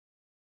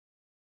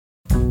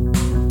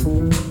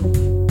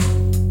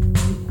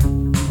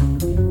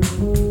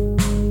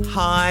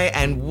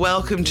and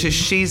welcome to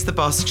She's the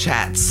Boss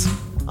Chats.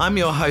 I'm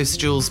your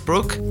host, Jules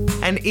Brooke,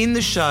 and in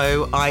the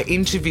show, I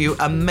interview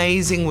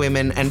amazing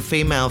women and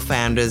female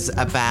founders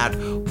about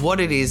what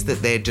it is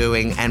that they're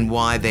doing and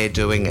why they're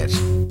doing it.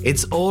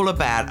 It's all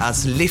about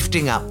us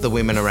lifting up the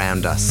women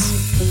around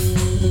us.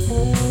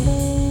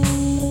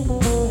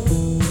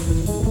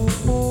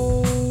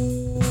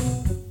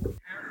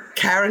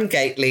 Karen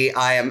Gately,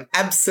 I am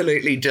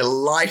absolutely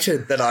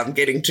delighted that I'm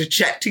getting to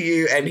chat to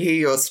you and hear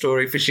your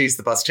story for She's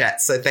the Boss Chat.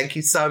 So thank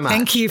you so much.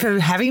 Thank you for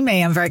having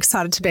me. I'm very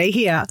excited to be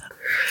here.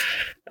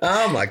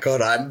 Oh, my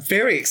God. I'm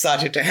very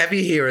excited to have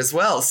you here as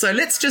well. So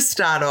let's just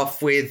start off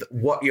with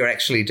what you're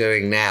actually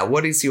doing now.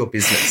 What is your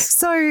business?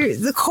 So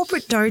the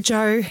Corporate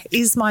Dojo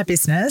is my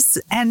business,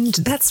 and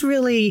that's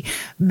really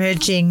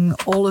merging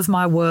all of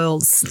my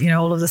worlds,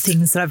 all of the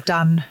things that I've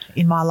done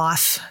in my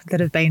life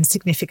that have been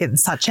significant,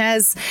 such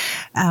as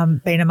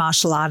being a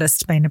martial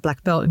artist, being a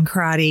black belt in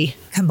karate,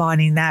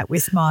 combining that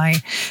with my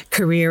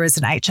career as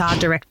an HR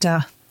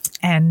director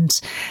and,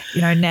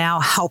 now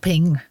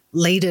helping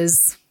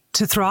leaders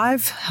to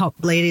thrive, help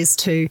leaders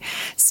to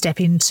step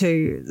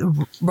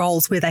into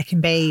roles where they can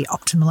be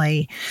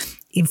optimally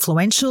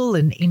influential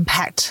and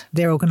impact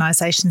their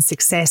organisation's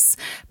success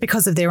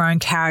because of their own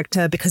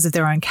character, because of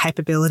their own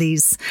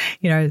capabilities,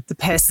 the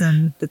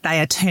person that they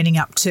are turning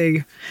up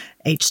to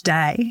each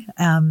day.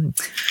 And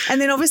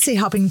then obviously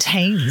helping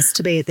teams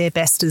to be at their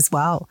best as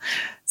well.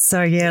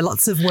 So,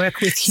 lots of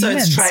work with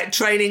humans. So it's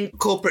training,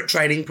 corporate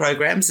training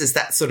programs, is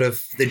that sort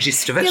of the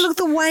gist of it? Yeah, look,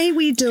 the way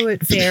we do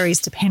it varies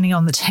depending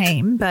on the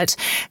team, but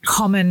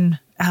common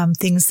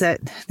things that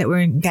we're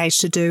engaged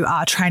to do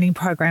are training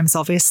programs,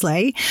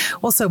 obviously,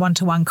 also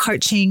one-to-one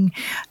coaching,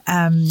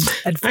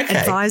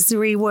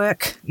 advisory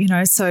work,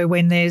 so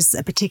when there's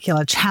a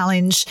particular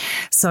challenge,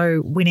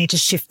 so we need to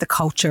shift the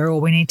culture or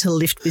we need to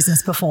lift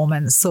business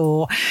performance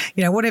or,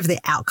 whatever the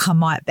outcome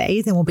might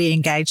be, then we'll be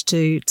engaged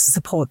to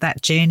support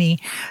that journey.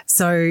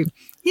 So,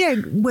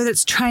 whether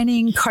it's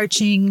training,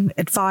 coaching,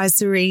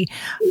 advisory,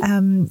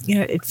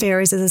 it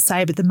varies, as I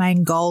say, but the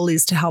main goal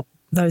is to help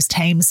those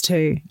teams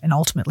to, and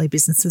ultimately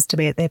businesses to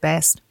be at their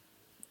best.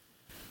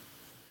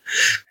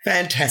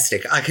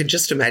 Fantastic. I can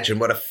just imagine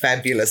what a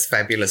fabulous,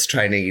 fabulous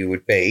trainer you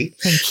would be.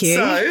 Thank you.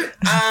 So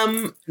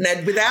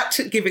now, without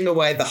giving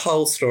away the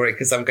whole story,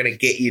 because I'm going to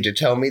get you to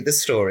tell me the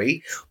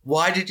story,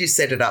 why did you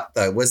set it up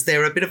though? Was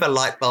there a bit of a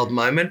light bulb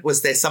moment?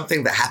 Was there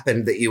something that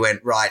happened that you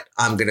went, right,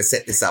 I'm going to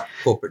set this up,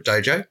 Corporate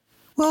Dojo?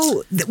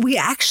 Well, we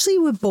actually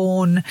were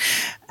born,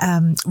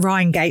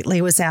 Ryan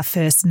Gately was our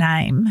first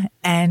name.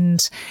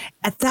 And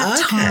at that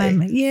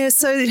time,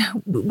 so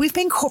we've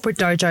been Corporate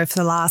Dojo for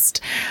the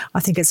last, I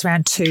think it's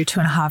around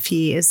 2.5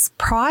 years.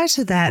 Prior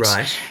to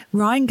that,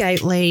 Ryan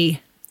Gately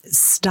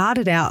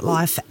started out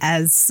life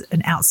as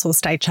an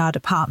outsourced HR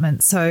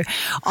department. So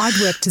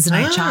I'd worked as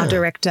an HR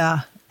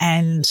director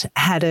and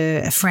had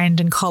a friend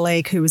and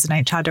colleague who was an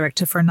HR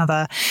director for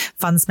another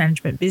funds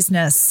management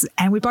business.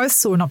 And we both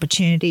saw an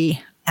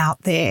opportunity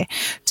out there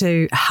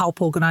to help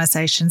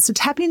organisations to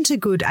tap into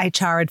good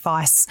HR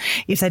advice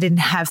if they didn't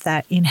have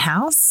that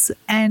in-house.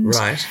 And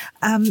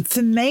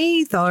for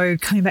me, though,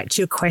 coming back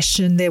to your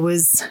question, there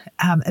was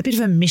a bit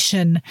of a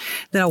mission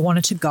that I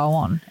wanted to go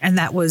on, and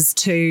that was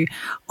to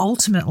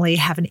ultimately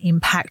have an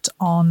impact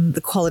on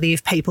the quality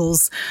of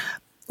people's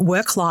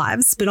work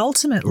lives, but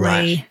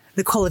ultimately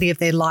the quality of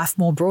their life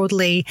more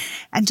broadly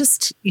and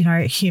just,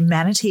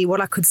 humanity. What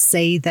I could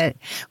see that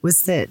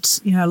was that,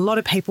 a lot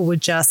of people were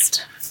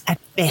just at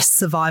best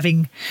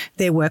surviving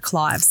their work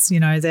lives,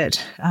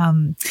 that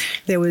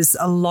there was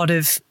a lot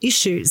of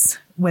issues,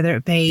 whether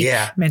it be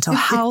mental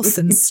health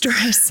and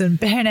stress and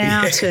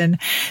burnout and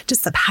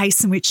just the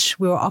pace in which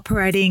we were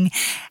operating.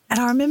 And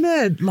I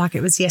remember like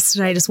it was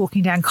yesterday just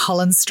walking down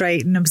Collins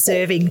Street and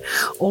observing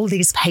all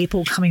these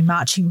people coming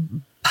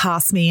marching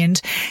past me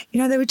and,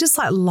 they were just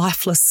like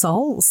lifeless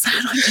souls.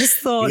 And I just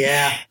thought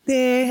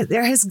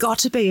there has got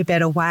to be a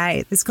better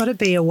way. There's got to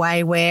be a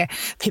way where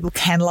people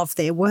can love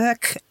their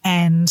work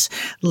and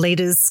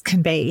leaders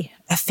can be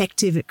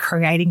effective at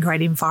creating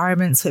great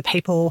environments where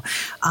people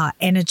are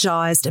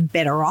energised and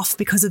better off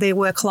because of their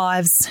work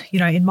lives.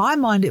 In my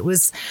mind, it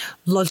was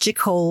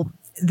logical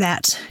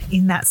that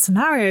in that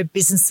scenario,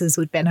 businesses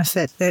would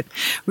benefit, that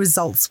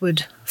results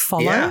would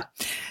follow. Yeah,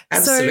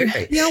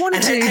 absolutely. So, I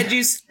wanted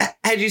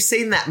had you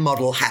seen that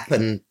model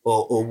happen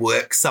or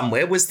work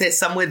somewhere? Was there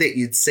somewhere that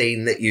you'd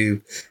seen that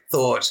you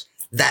thought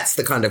that's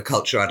the kind of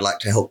culture I'd like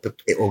to help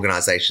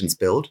organisations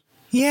build?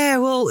 Yeah,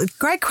 well,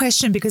 great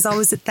question, because I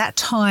was at that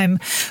time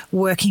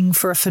working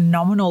for a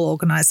phenomenal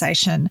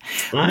organisation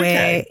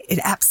where it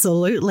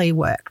absolutely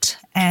worked.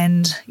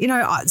 And,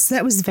 so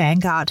that was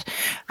Vanguard,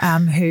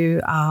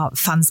 who are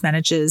funds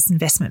managers,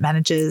 investment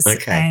managers.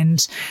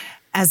 And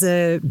as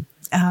the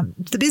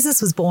business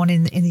was born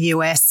in the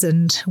US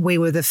and we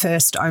were the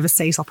first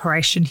overseas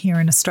operation here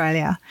in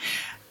Australia.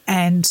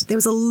 And there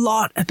was a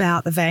lot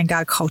about the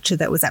Vanguard culture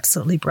that was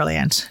absolutely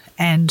brilliant.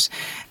 And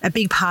a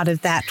big part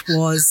of that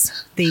was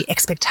the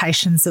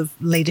expectations of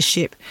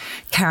leadership,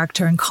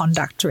 character and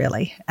conduct,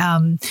 really.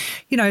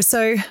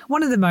 So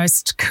one of the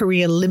most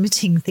career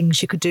limiting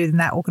things you could do in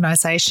that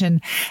organisation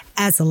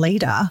as a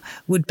leader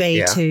would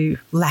be to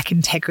lack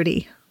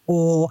integrity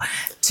or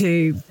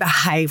to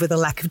behave with a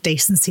lack of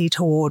decency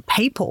toward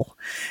people,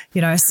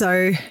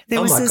 so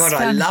there was this... Oh, my God,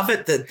 I love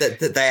it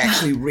that they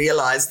actually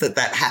realised that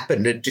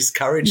happened and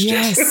discouraged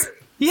it.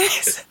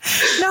 Yes.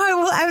 No,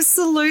 well,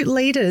 absolute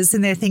leaders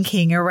in their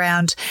thinking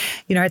around,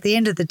 at the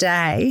end of the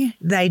day,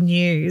 they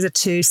knew that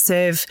to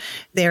serve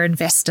their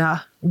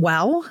investor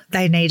well,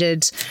 they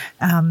needed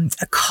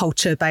a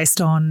culture based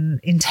on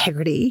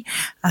integrity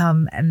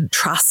and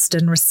trust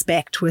and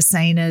respect were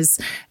seen as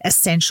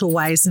essential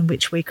ways in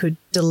which we could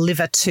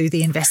deliver to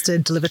the investor,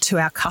 deliver to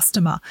our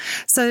customer.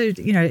 So,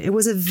 it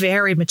was a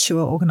very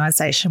mature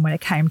organisation when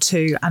it came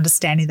to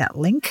understanding that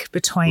link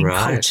between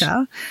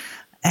culture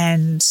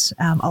and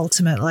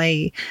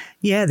ultimately,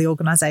 the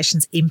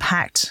organisation's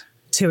impact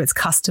to its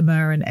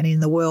customer and in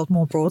the world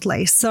more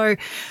broadly. So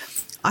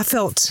I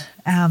felt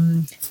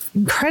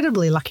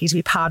incredibly lucky to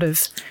be part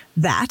of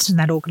that and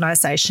that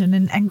organisation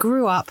and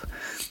grew up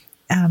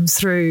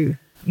through,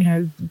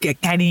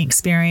 gaining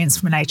experience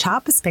from an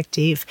HR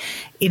perspective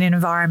in an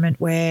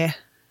environment where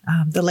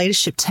the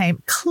leadership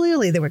team,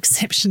 clearly there were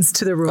exceptions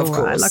to the rule,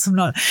 right? Like I'm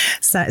not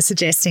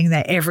suggesting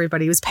that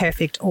everybody was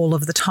perfect all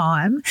of the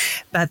time,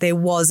 but there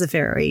was a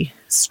very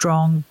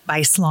strong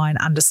baseline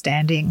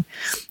understanding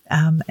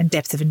and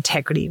depth of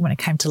integrity when it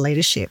came to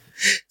leadership.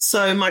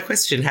 So my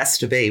question has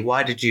to be,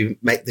 why did you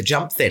make the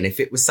jump then? If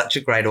it was such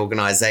a great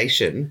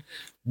organisation,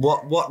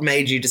 what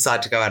made you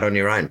decide to go out on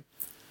your own?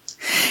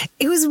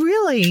 It was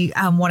really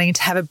wanting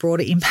to have a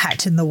broader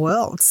impact in the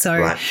world.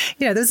 So,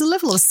 there's a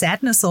level of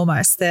sadness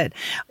almost that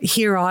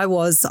here I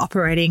was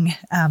operating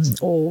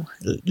or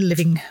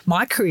living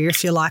my career,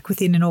 if you like,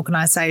 within an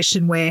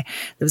organisation where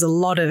there was a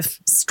lot of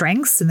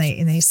strengths in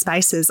these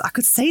spaces. I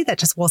could see that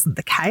just wasn't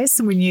the case.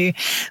 And when you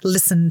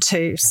listen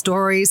to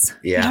stories,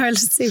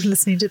 even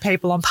listening to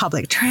people on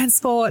public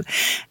transport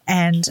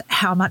and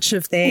how much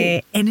of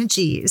their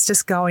energy is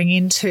just going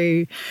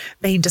into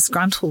being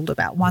disgruntled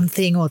about one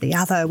thing or the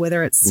other,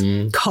 whether it's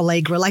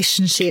colleague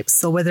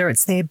relationships or whether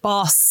it's their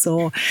boss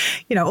or,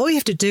 all you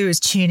have to do is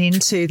tune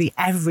into the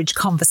average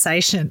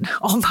conversation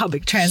on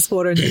public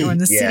transport or in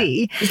the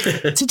city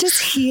to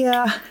just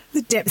hear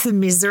the depth of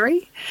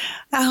misery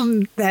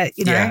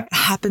that,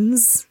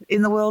 happens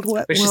in the world of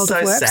work. Which is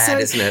so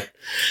sad, isn't it?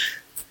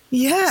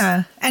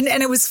 Yeah. And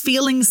it was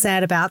feeling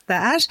sad about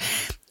that,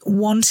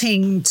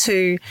 wanting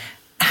to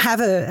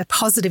have a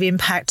positive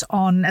impact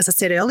on, as I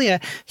said earlier,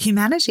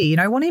 humanity,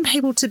 wanting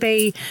people to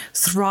be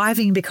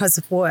thriving because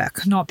of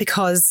work, not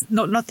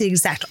the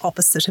exact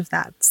opposite of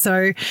that.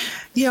 So,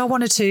 I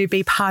wanted to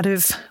be part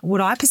of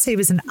what I perceive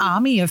as an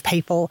army of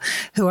people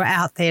who are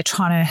out there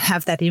trying to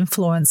have that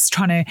influence,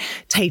 trying to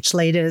teach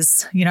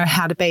leaders,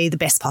 how to be the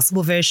best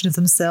possible version of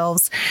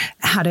themselves,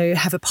 how to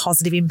have a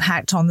positive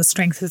impact on the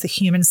strength of the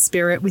human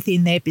spirit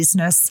within their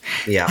business,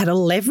 how to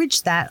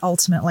leverage that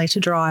ultimately to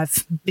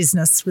drive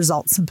business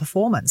results and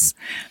performance.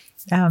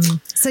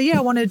 I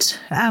wanted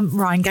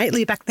Ryan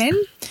Gately back then.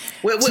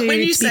 When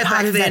you say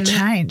back then,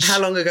 change.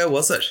 How long ago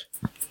was it?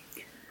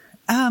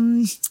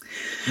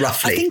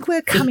 Roughly. I think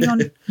we're coming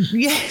on.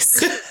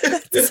 Yes,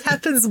 this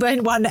happens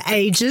when one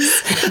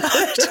ages.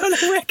 I'm trying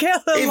to work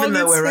out how Even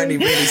though we're only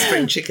really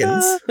spring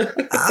chickens.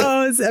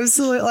 It's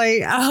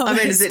absolutely.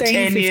 Is it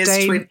 10 years,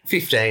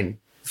 15?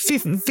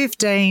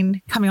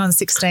 15, coming on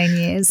 16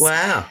 years.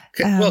 Wow.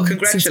 Well,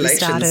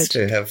 congratulations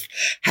to have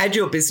had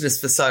your business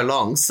for so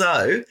long.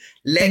 So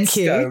let's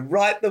go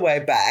right the way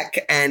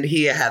back and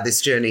hear how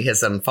this journey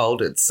has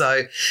unfolded.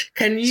 So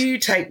can you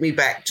take me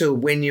back to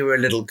when you were a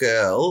little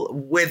girl,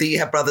 whether you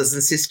have brothers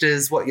and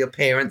sisters, what your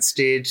parents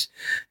did,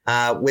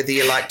 whether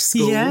you liked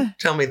school? Yeah.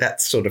 Tell me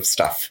that sort of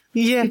stuff.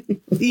 Yeah.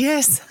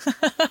 Yes.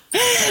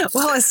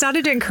 Well, I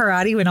started doing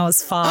karate when I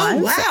was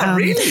 5. Oh, wow.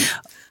 Really?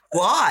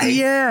 Why?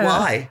 Yeah.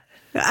 Why?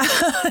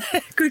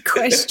 Good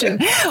question.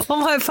 Well,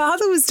 my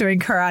father was doing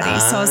karate,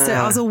 so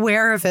I was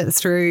aware of it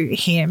through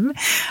him,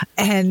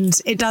 and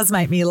it does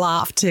make me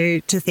laugh to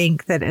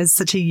think that as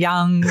such a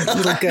young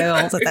little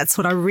girl that's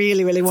what I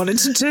really, really wanted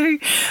to do.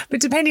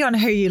 But depending on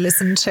who you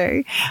listen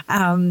to,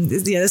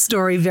 the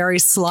story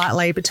varies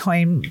slightly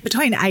between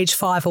age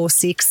 5 or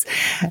 6.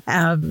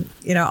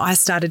 I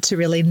started to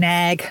really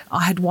nag.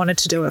 I had wanted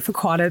to do it for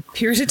quite a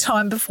period of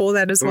time before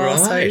that as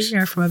well. Right.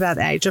 So, from about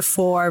the age of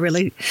 4, I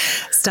really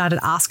started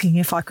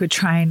asking if I could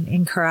train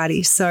in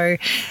karate. So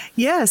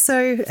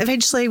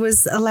eventually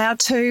was allowed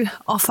to,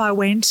 off I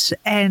went.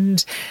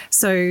 And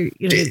so,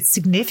 the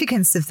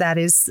significance of that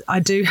is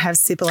I do have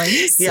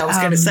siblings. Yeah, I was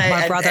going to say,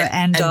 my brother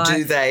and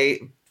I.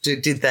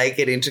 Did they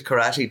get into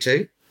karate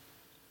too?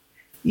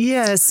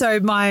 Yeah, so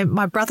my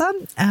brother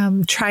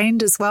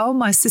trained as well.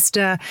 My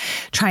sister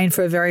trained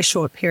for a very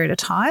short period of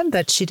time,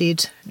 but she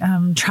did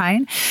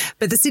train.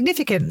 But the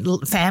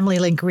significant family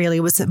link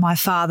really was that my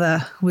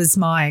father was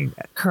my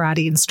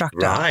karate instructor.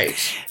 Right.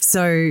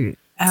 So,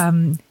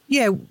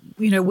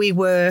 we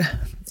were,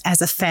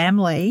 as a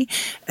family,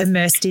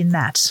 immersed in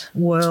that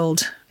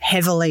world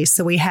heavily.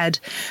 So we had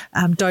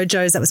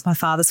dojos. That was my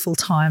father's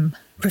full-time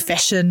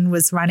profession,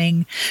 was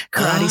running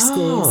karate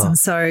schools. And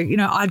so,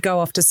 I'd go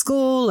off to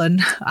school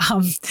and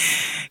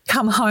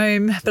come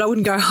home, but I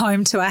wouldn't go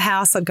home to a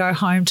house. I'd go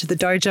home to the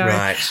dojo.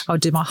 Right. I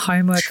would do my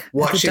homework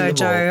Watching at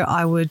the dojo.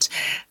 I would,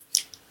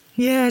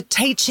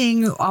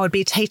 teaching. I would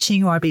be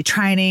teaching, or I'd be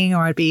training,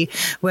 or I'd be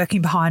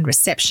working behind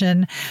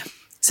reception.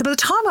 So by the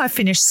time I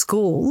finished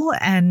school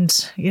and,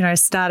 certainly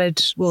by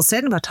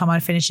the time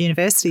I finished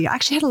university, I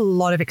actually had a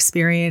lot of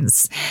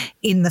experience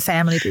in the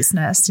family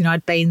business.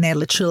 I'd been there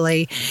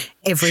literally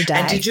every day.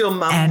 And did your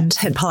mum... And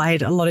had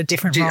played a lot of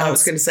different roles. I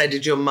was going to say,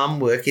 did your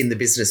mum work in the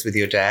business with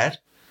your dad?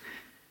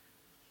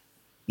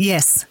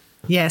 Yes.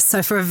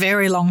 So for a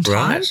very long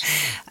time.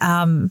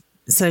 Right.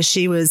 So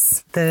she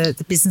was the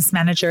business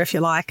manager, if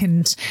you like,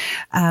 and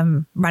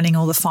running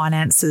all the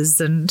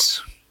finances and...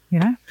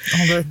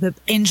 all the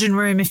engine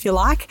room, if you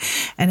like,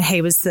 and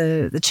he was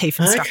the chief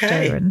instructor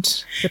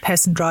and the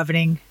person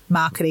driving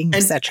marketing,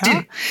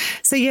 etc.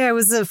 So, it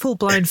was a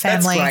full-blown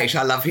family. That's great.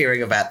 I love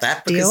hearing about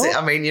that because,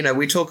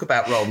 we talk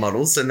about role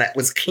models, and that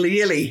was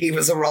clearly he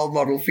was a role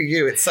model for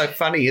you. It's so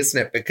funny, isn't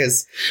it?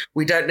 Because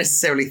we don't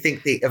necessarily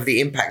think of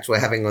the impact we're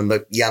having on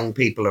the young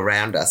people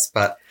around us,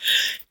 but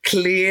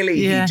clearly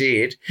he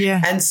did.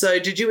 Yeah. And so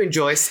did you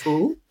enjoy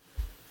school?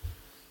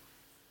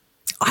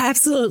 I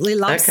absolutely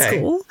loved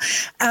school.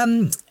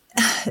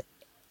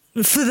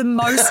 For the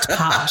most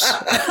part.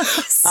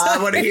 I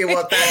want to hear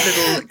what that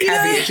little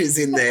caveat is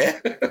in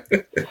there.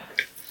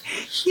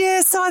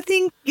 Yeah, so I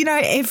think,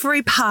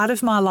 every part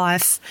of my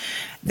life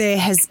there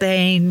has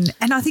been,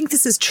 and I think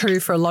this is true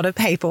for a lot of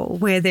people,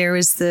 where there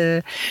is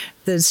the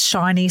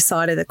shiny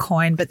side of the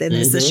coin, but then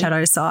there's the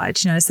shadow side.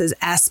 So there's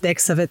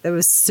aspects of it that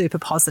was super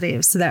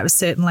positive. So that was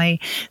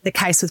certainly the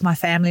case with my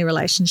family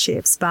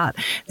relationships, but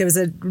there was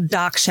a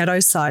dark shadow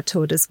side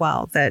to it as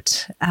well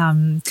that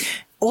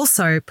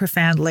also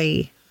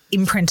profoundly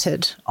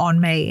imprinted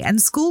on me.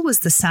 And school was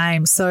the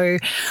same. So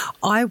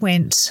I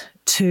went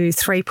to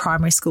 3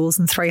 primary schools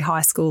and 3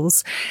 high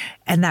schools,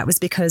 and that was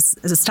because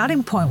as a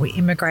starting point we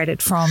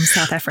immigrated from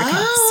South Africa.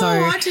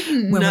 I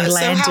didn't know. We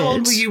landed, so how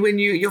old were you when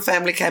your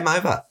family came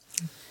over?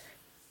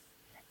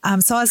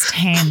 So I was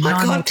 10. Oh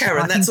my God,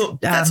 Karen,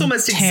 that's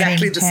almost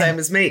exactly the same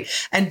as me.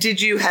 And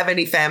did you have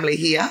any family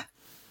here?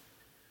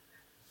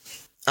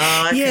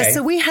 Okay. Yeah,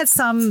 so we had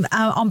some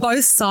on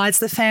both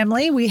sides of the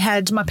family.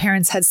 My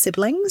parents had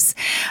siblings,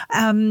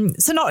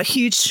 so not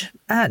huge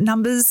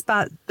numbers,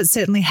 but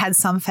certainly had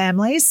some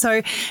families.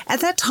 So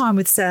at that time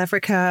with South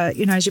Africa,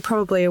 as you're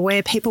probably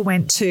aware, people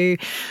went to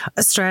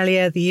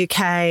Australia, the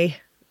UK,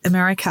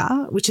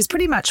 America, which is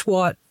pretty much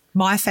what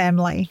my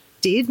family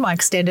did, my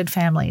extended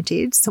family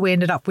did. So we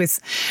ended up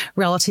with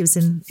relatives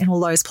in all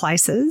those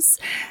places.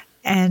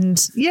 And,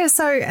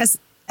 so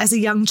as a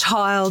young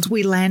child,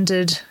 we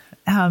landed...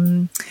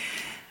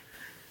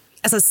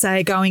 as I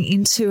say, going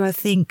into, I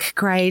think,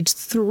 grade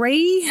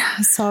 3.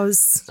 So I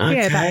was,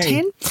 about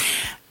 10.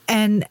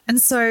 And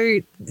so,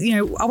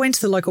 I went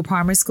to the local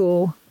primary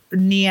school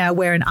near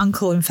where an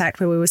uncle, in fact,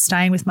 where we were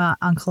staying with my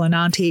uncle and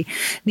auntie,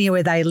 near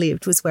where they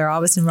lived was where I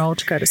was enrolled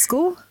to go to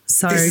school.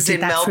 So this is did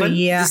in that Melbourne? for a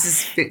year. This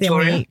is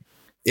Victoria?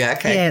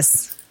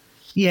 Yes.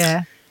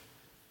 Yeah.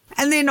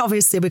 And then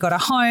obviously we got a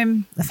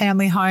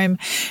family home.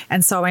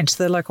 And so I went to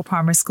the local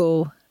primary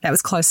school that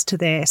was close to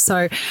there.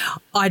 So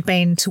I'd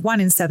been to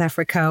one in South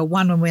Africa,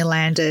 one when we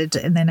landed,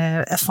 and then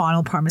a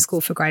final primary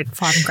school for grade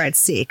 5 and grade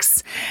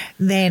 6.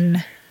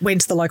 Then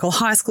went to the local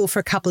high school for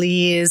a couple of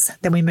years.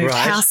 Then we moved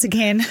house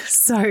again.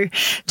 So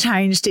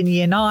changed in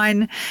year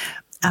 9.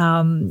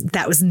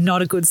 That was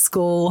not a good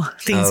school.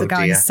 Things were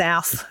going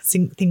south.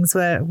 Things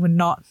were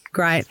not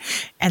great.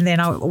 And then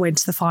I went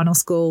to the final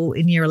school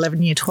in year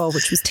 11, year 12,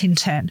 which was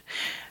Tintern.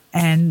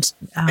 And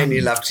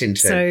you love Tintern.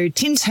 So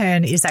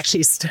Tintern is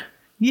actually...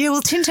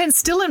 Tintern's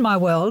still in my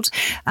world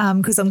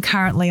because I'm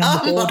currently on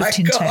the board of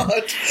Tintern. Oh, my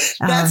God.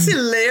 That's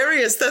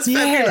hilarious. That's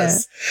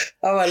fabulous.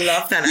 Oh, I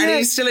love that. And are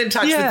you still in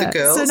touch with the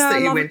girls that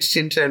you went to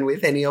Tintern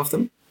with, any of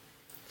them?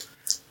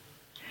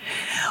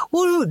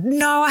 Well,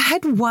 no, I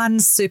had one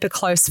super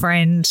close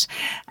friend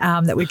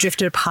that we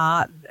drifted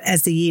apart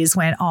as the years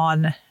went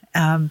on.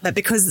 But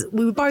because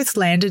we were both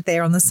landed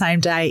there on the same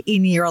day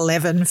in year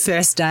 11,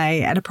 first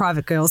day at a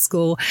private girls'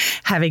 school,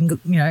 having,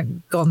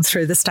 gone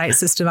through the state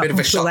system up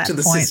until that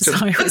point. So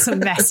it was a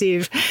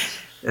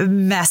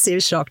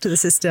massive shock to the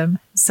system.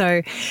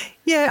 So,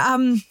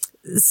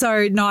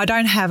 So, no, I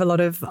don't have a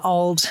lot of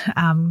old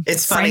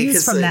it's funny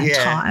friends from that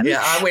time.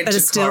 Yeah, I went to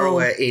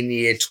Corowa in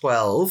year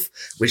 12,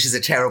 which is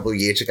a terrible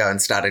year to go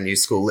and start a new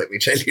school, let me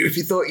tell you, if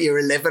you thought year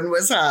 11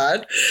 was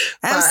hard.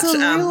 Absolutely.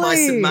 But my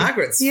St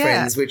Margaret's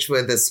friends, which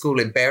were the school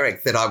in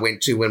Berwick that I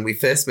went to when we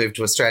first moved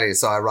to Australia,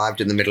 so I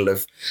arrived in the middle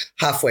of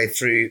halfway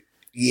through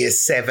year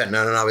 7 and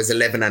I was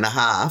 11 and a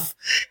half.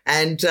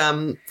 And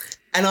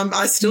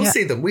I still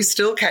see them. We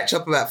still catch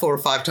up about 4 or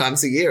 5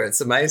 times a year.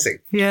 It's amazing.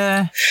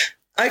 Yeah.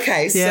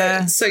 Okay,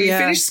 so you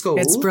finished school.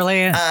 It's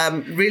brilliant.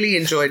 Really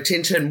enjoyed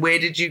Tintin. Where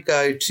did you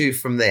go to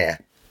from there?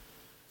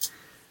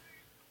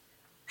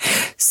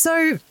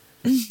 So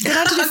then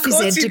I did a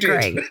phys ed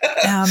degree.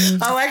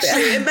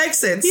 Actually, it makes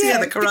sense. Yeah,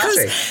 the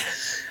karate.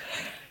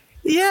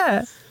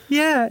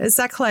 Yeah,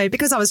 exactly.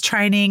 Because I was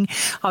training,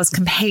 I was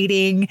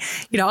competing.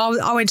 You know,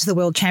 I went to the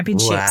World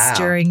Championships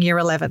during year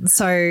 11.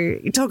 So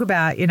you talk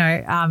about,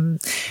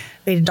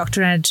 being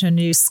indoctrinated to a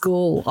new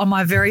school on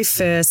my very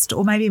first,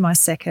 or maybe my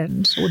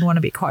second, I wouldn't want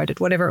to be quoted,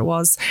 whatever it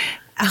was,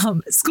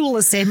 school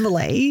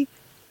assembly.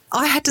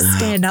 I had to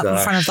stand up in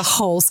front of the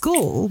whole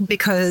school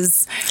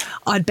because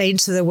I'd been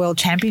to the World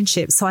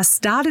Championships. So I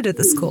started at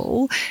the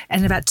school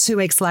and about 2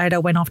 weeks later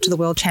went off to the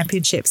World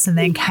Championships and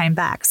then came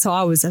back. So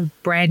I was a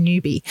brand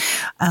newbie.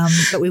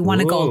 But we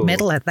won a gold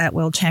medal at that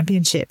World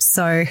Championships.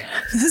 So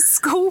the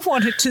school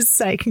wanted to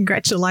say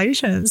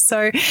congratulations.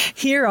 So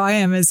here I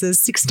am as a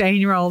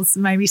 16-year-old,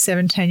 maybe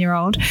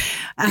 17-year-old,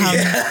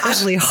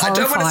 utterly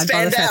horrified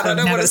by the fact that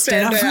I've never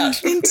stood up in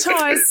the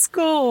entire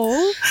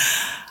school.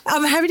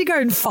 I'm happy to go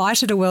and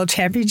fight at a World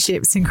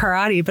Championships in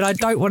karate, but I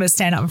don't want to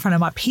stand up in front of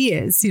my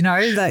peers.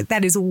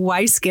 That is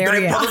way scarier.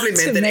 But it probably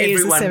meant that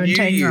everyone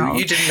knew you.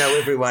 You didn't know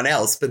everyone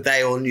else, but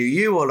they all knew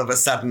you all of a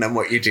sudden and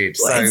what you did.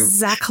 So,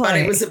 exactly.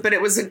 And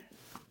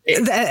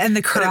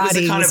the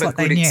karate was what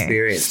they knew.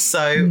 Experience.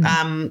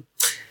 So,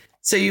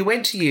 so you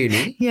went to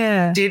uni.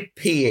 Yeah. Did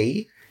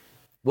PE.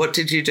 What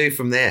did you do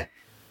from there?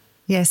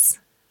 Yes.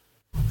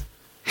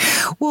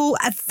 Well,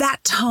 at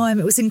that time,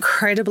 it was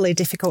incredibly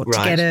difficult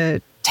to get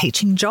a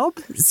teaching job.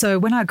 So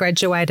when I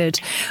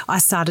graduated, I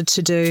started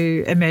to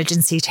do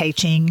emergency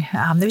teaching.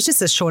 There was just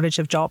a shortage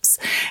of jobs.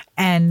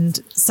 And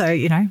so,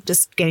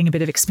 just getting a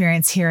bit of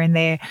experience here and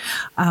there,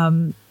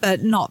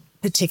 but not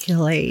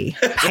particularly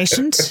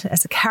patient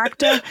as a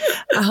character.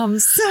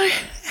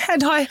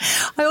 And I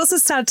also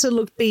started to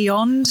look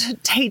beyond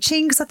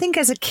teaching because I think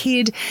as a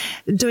kid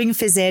doing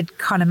phys ed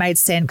kind of made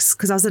sense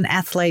because I was an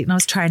athlete and I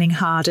was training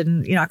hard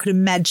and, I could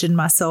imagine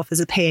myself as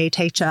a PE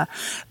teacher.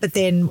 But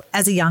then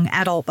as a young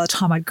adult, by the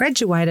time I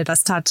graduated, I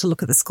started to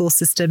look at the school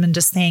system and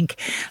just think,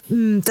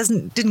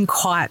 didn't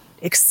quite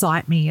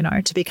excite me,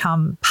 to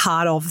become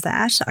part of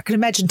that. I could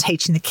imagine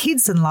teaching the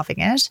kids and loving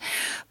it,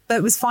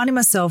 but was finding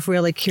myself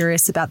really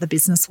curious about the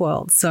business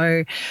world.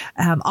 So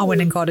I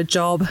went and got a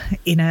job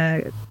in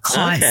a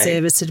client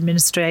service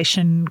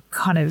administration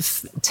kind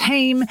of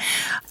team.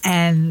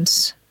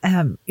 And,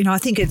 I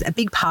think a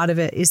big part of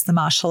it is the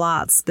martial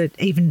arts, but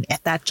even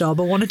at that job,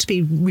 I wanted to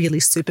be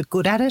really super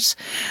good at it.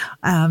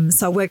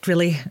 So I worked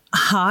really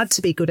hard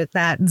to be good at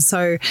that. And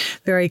so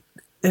very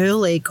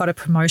early got a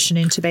promotion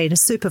into being a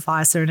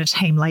supervisor and a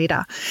team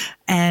leader.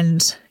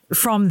 And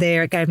from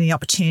there, it gave me the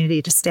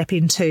opportunity to step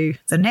into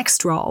the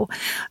next role.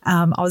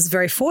 I was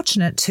very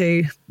fortunate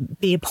to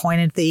be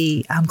appointed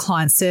the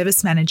client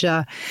service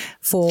manager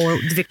for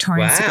the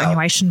Victorian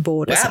Superannuation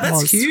Board. Wow,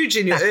 that's huge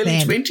in your early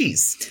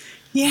 20s.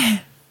 Yeah.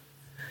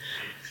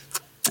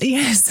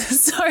 Yes.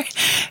 So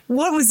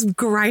what was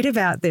great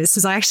about this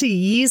is I actually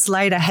years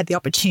later had the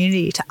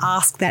opportunity to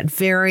ask that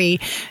very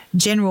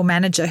general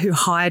manager who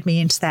hired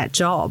me into that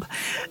job.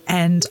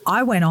 And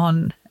I went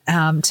on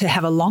to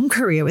have a long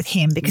career with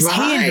him because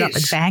he ended up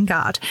at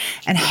Vanguard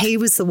and he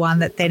was the one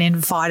that then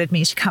invited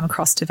me to come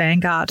across to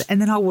Vanguard.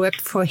 And then I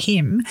worked for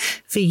him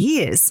for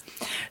years.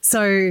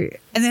 So,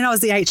 and then I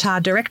was the HR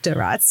director,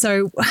 right?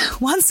 So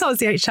once I was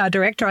the HR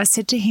director, I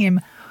said to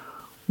him,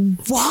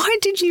 why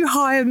did you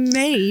hire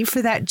me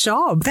for that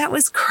job? That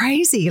was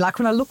crazy. Like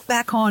when I look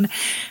back on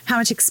how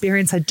much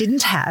experience I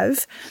didn't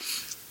have.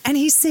 And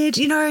he said,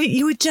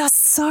 you were just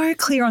so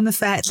clear on the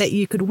fact that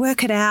you could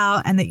work it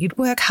out and that you'd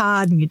work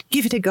hard and you'd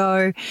give it a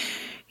go.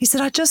 He said,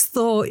 I just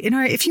thought,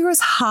 if you were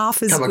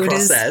half as good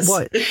as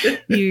what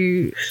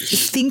you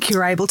think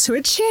you're able to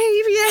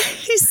achieve,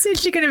 he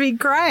said, you're going to be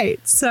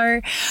great.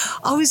 So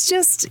I was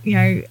just,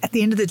 at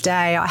the end of the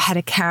day, I had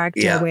a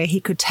character where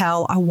he could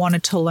tell I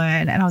wanted to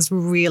learn and I was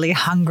really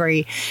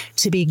hungry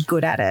to be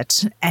good at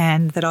it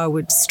and that I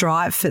would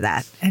strive for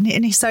that.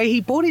 And so he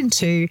bought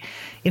into,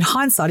 in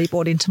hindsight, he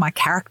bought into my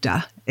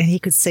character and he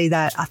could see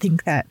that, I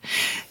think that,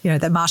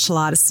 the martial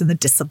artist and the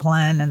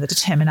discipline and the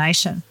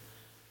determination.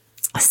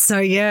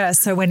 So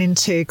went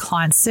into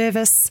client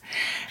service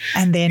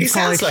and then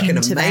followed him to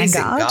Vanguard. He sounds like an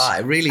amazing guy,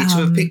 really, to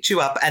have picked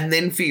you up and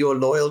then for your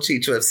loyalty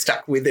to have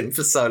stuck with him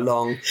for so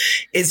long.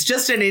 It's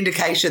just an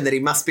indication that he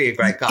must be a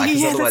great guy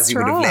because otherwise he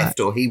would have left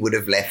or he would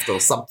have left or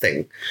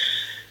something.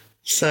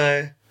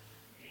 So...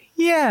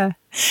 Yeah.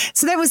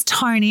 So that was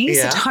Tony.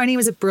 Yeah. So Tony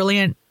was a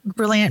brilliant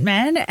brilliant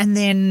man. And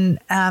then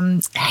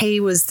he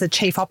was the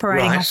chief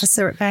operating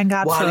officer at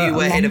Vanguard while for you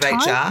were a head long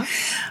of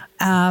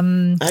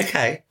time. HR?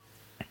 Okay.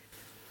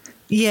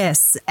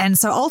 Yes. And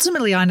so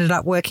ultimately I ended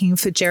up working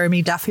for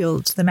Jeremy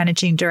Duffield, the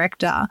managing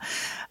director.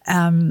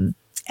 And,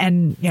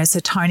 so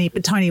Tony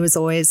was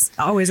I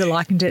always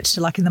likened it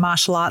to like in the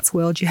martial arts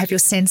world, you have your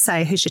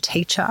sensei who's your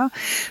teacher,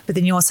 but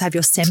then you also have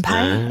your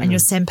senpai and your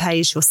senpai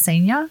is your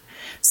senior.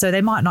 So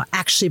they might not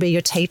actually be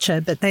your teacher,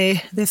 but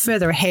they're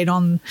further ahead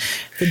on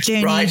the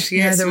journey, right,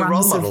 yes, the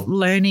rungs of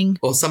learning.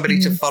 Or somebody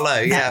to follow,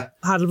 yeah.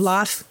 Part of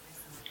life.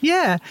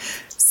 Yeah.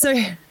 So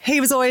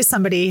he was always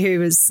somebody who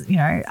was, in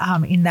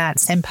that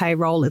senpai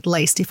role at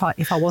least if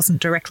I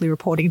wasn't directly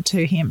reporting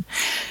to him.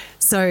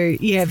 So,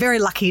 yeah, very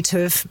lucky to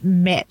have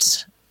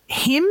met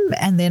him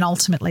and then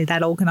ultimately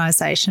that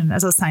organisation,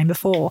 as I was saying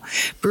before,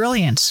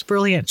 brilliant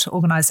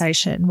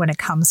organisation when it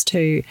comes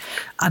to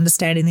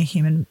understanding the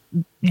human,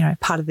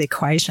 part of the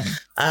equation.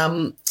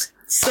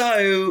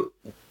 So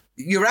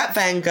you're at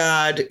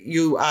Vanguard,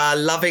 you are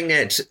loving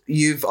it.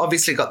 You've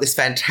obviously got this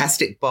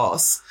fantastic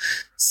boss.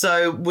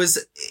 So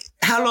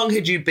how long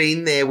had you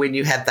been there when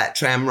you had that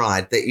tram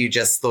ride that you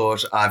just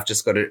thought, I've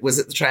just got to, was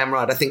it the tram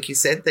ride I think you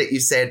said,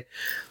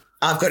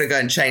 I've got to go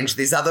and change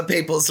these other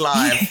people's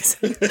lives?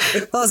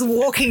 Yes. I was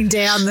walking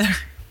down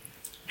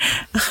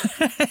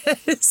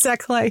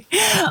exactly.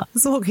 I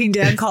was walking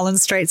down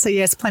Collins Street, so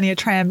yes, plenty of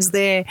trams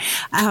there.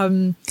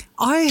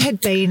 I had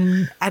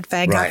been at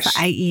Vanguard for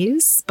 8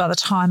 years by the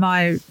time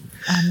I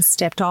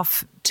stepped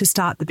off to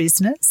start the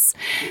business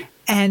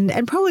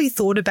and probably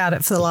thought about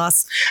it for the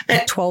last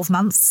 12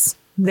 months.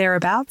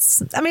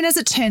 Thereabouts. I mean, as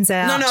it turns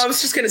out. No, I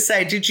was just going to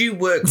say, did you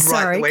work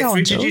right the way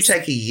through? Did you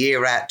take a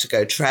year out to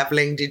go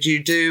travelling? Did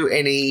you do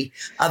any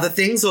other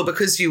things? Or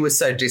because you were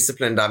so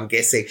disciplined, I'm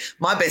guessing.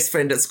 My best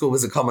friend at school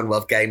was a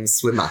Commonwealth Games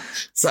swimmer.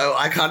 So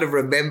I kind of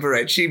remember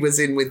it. She was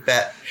in with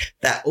that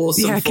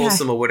awesome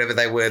foursome or whatever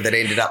they were that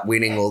ended up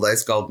winning all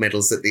those gold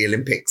medals at the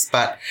Olympics.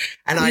 I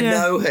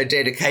know her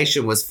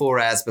dedication was 4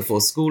 hours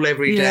before school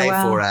every day,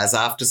 4 hours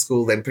after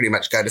school, then pretty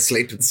much go to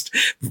sleep and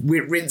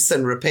rinse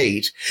and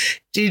repeat.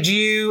 Did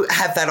you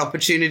have that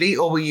opportunity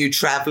or were you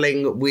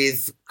travelling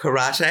with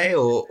karate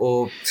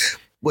or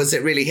was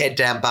it really head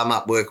down, bum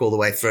up work all the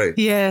way through?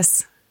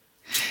 Yes.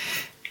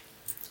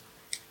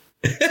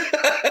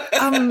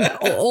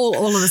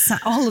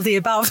 All of the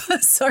above.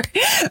 So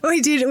we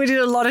did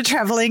a lot of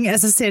travelling.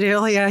 As I said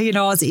earlier,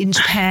 I was in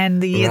Japan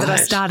the year that I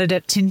started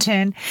at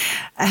Tintin.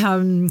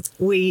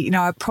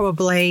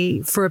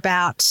 Probably for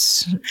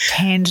about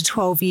 10 to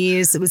 12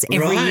 years, it was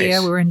every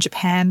year we were in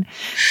Japan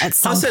at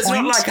some point. So it's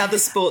not like other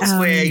sports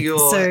where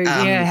your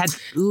had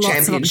lots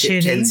of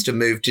championship tends to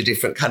move to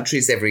different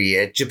countries every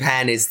year.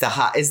 Japan is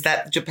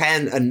that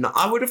Japan? And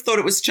I would have thought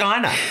it was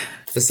China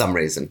for some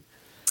reason.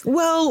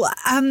 Well,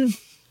 okay.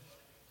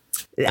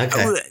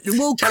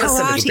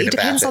 Karate, it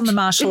depends on the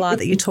martial art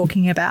that you're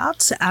talking about.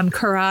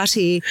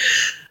 Karate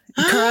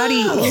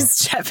is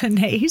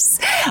Japanese.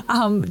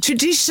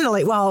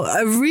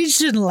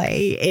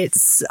 Originally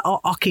it's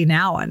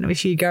Okinawan,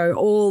 if you go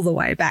all the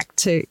way back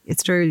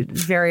through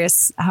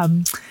various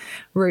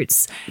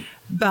roots.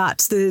 But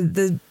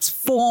the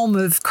form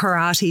of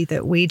karate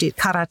that we did,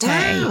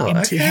 karate,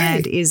 empty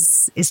hand,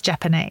 is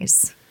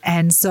Japanese.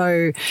 And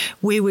so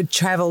we would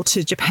travel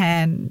to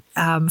Japan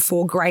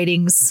for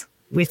gradings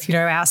with,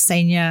 our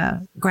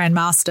senior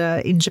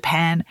grandmaster in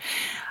Japan.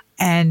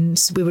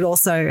 And we would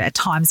also at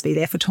times be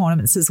there for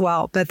tournaments as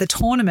well. But the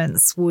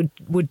tournaments would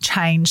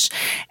change.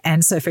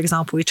 And so, for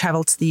example, we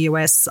travelled to the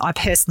US. I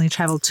personally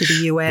travelled to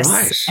the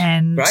US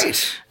and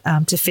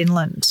to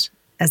Finland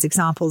as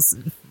examples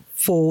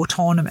for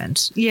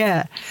tournament.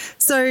 Yeah.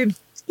 So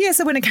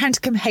when it came to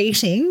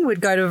competing, we'd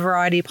go to a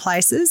variety of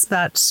places,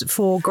 but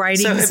for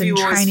gradings and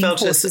training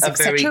courses,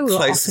 etc., we were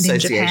often in Japan. So have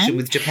you always felt a very close association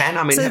with Japan?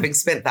 I mean, having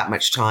spent that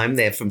much time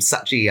there from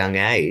such a young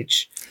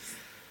age.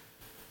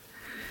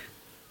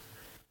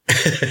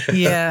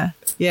 Yeah.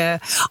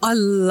 I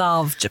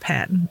love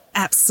Japan.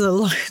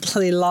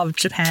 Absolutely love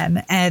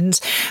Japan, and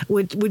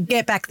would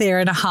get back there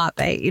in a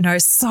heartbeat.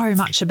 So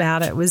much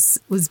about it was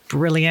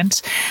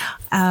brilliant.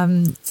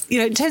 In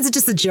terms of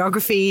just the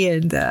geography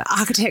and the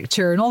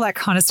architecture and all that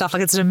kind of stuff,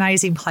 like it's an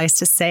amazing place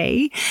to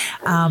see.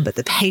 But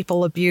the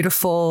people are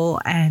beautiful,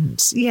 and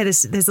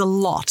there's a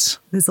lot.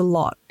 There's a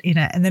lot in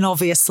it, and then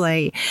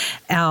obviously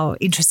our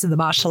interest in the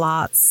martial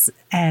arts,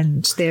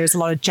 and there's a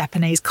lot of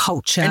Japanese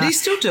culture. And are you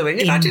still doing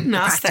it? I didn't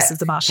ask that, of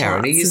the martial Karen.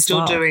 arts. Are you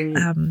still doing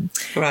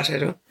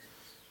karate?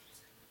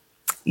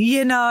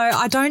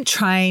 I don't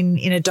train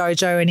in a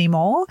dojo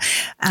anymore.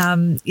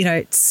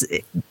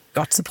 It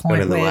got to the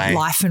point where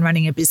life and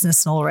running a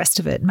business and all the rest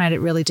of it made it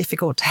really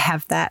difficult to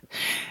have that.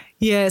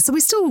 Yeah, so we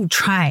still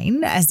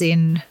train, as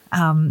in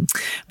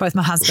both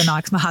my husband and I,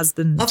 because my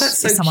husband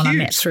is someone I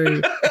met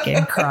through,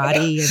 again,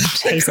 karate,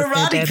 and he's a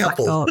third black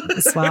belt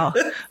as well.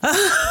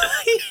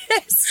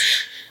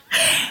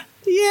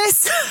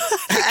 Yes.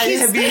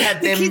 And have you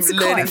had them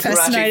learning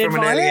karate from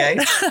an early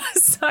age?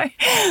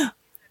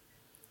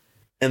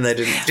 And they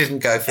didn't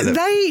go for them.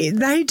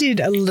 They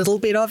did a little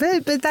bit of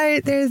it, but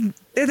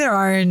they're their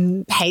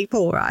own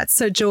people, right?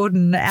 So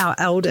Jordan, our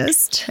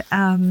eldest,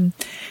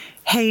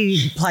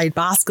 he played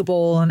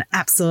basketball and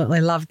absolutely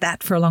loved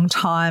that for a long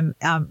time.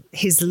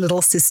 His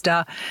little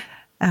sister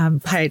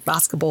played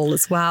basketball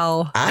as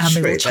well.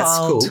 Archery, middle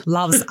child that's cool.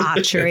 loves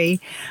archery.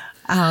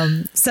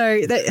 It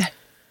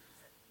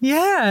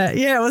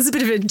was a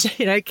bit of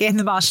a, again,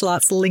 the martial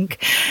arts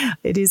link.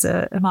 It is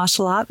a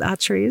martial art,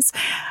 archery is.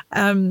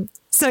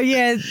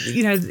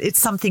 It's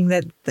something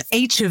that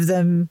each of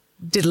them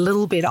did a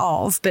little bit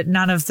of, but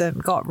none of them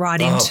got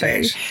right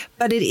into.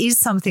 But it is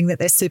something that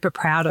they're super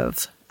proud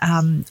of.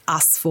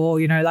 Us for,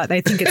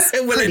 they think it's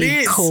well,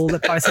 pretty cool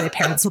that both of their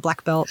parents were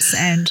black belts.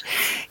 And,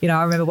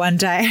 I remember one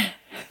day,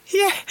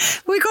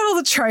 we got all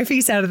the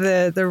trophies out of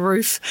the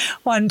roof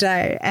one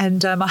day,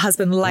 and my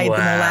husband laid them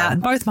all out.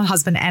 And both my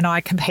husband and I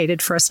competed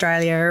for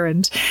Australia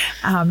and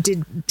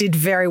did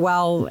very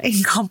well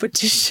in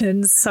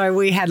competitions. So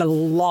we had a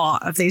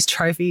lot of these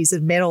trophies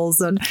and medals.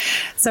 And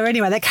so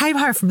anyway, they came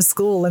home from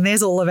school and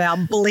there's all of our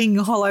bling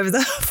all over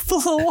the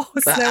floor.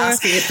 But so,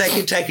 asking if they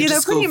could take it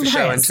to school for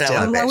show and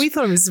tell. We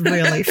thought it was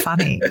really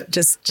funny.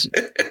 Just...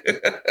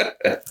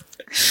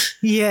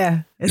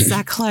 Yeah,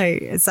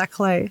 exactly.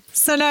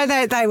 So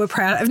no, they were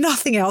proud of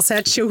nothing else.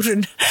 Our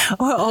children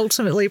were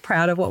ultimately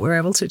proud of what we were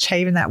able to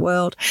achieve in that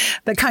world.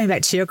 But coming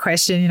back to your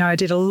question, I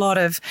did a lot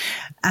of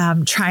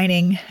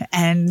training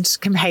and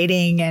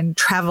competing and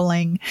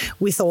traveling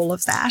with all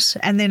of that.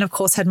 And then, of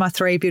course, had my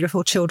 3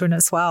 beautiful children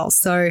as well.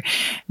 So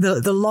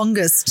the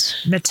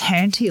longest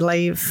maternity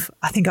leave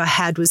I think I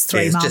had was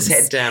 3 months. Just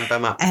head down,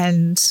 bum up.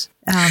 And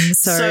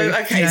so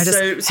let's try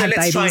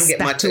and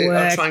get I'll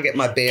try and get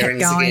my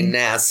bearings again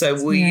now.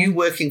 So were you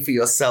working for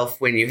yourself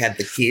when you had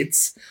the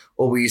kids,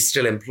 or were you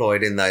still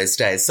employed in those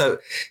days?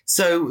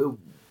 So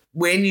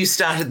when you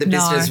started the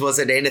business, was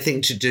it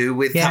anything to do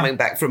with coming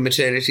back from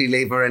maternity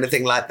leave or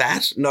anything like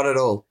that? Not at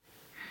all.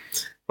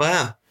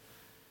 Wow.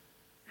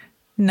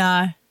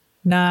 No.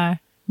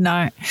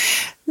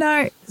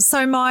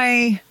 So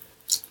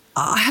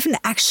I haven't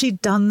actually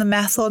done the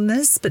math on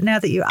this, but now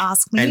that you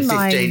ask me,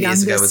 my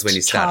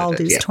youngest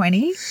child is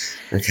 20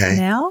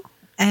 now.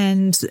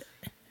 And so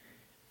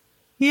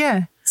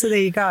there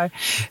you go.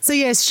 So,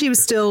 yes, she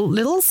was still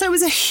little. So it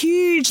was a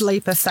huge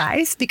leap of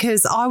faith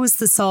because I was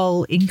the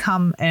sole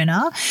income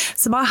earner.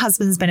 So my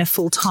husband's been a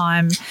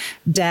full-time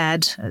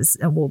dad, was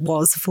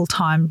a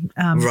full-time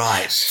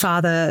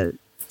father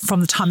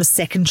from the time the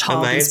second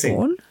child was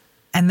born.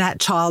 And that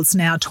child's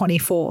now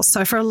 24.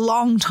 So for a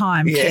long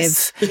time,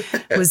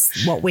 Kev was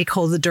what we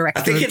call the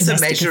director of domestic affairs. I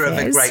think it's a measure of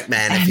a great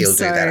man if he'll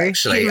do that,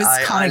 actually.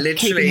 I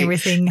literally,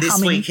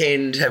 this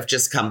weekend, have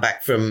just come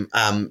back from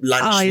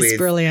lunch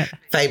with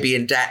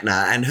Fabian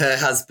Datner and her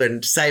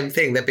husband. Same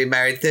thing. They've been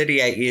married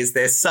 38 years.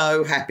 They're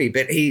so happy.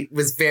 But he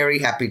was very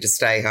happy to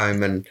stay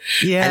home and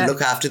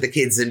look after the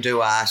kids and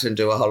do art and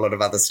do a whole lot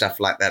of other stuff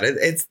like that.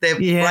 They're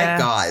great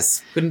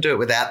guys. Couldn't do it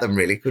without them,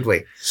 really, could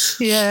we?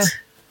 Yeah.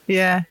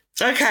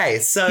 Okay,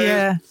 so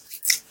you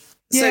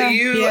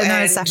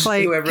and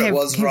whoever it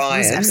was,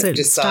 Ryan,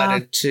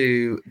 decided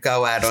to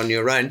go out on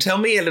your own. Tell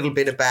me a little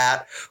bit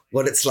about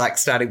what it's like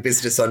starting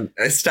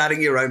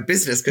your own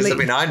business, because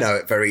I know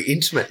it very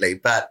intimately,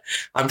 but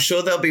I'm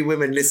sure there'll be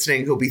women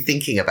listening who'll be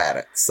thinking about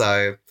it.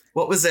 So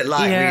what was it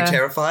like? Were you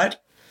terrified?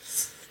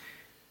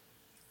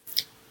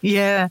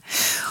 Yeah.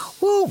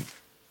 Well,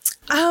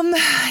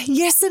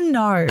 yes and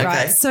no,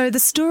 right? So the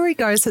story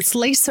goes, it's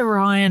Lisa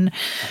Ryan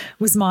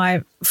was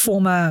my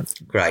former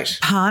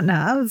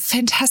partner,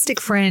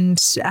 fantastic friend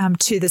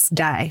to this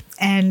day.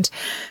 And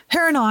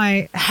her and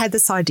I had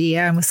this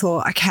idea and we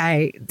thought,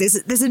 okay,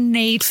 there's a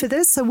need for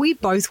this. So we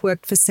both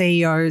worked for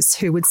CEOs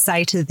who would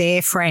say to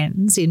their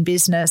friends in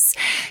business,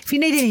 if you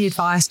need any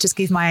advice, just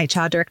give my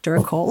HR director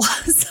a call.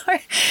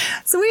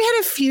 So we had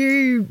a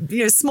few,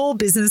 small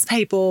business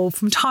people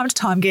from time to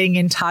time getting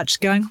in touch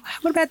going,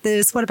 what about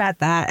this? What about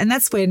that? And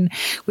that's when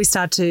we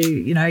started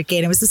to,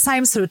 again, it was the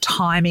same sort of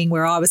timing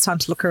where I was starting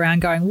to look around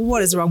going, well,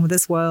 what is wrong with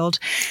this world?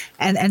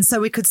 And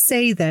so we could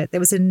see that there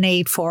was a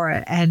need for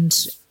it, and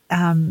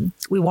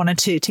we wanted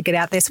to get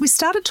out there. So we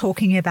started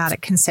talking about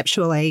it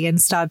conceptually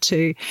and started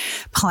to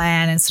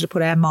plan and sort of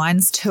put our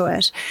minds to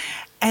it.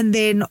 And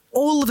then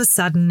all of a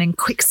sudden, in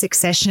quick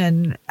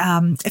succession,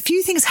 a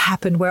few things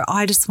happened where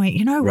I just went,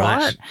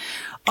 what?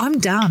 I'm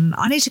done.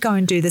 I need to go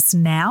and do this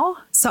now.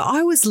 So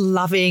I was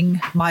loving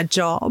my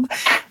job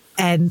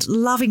and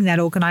loving that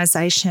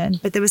organisation,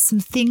 but there were some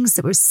things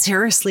that were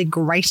seriously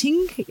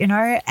grating,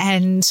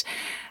 and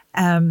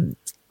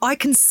I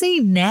can see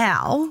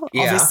now,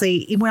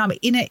 obviously, when I'm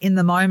in it in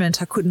the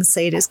moment, I couldn't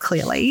see it as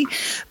clearly,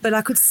 but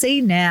I could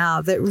see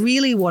now that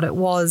really what it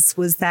was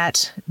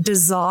that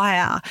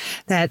desire,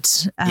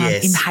 that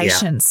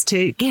impatience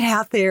to get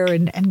out there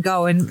and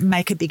go and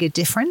make a bigger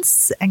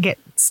difference and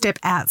step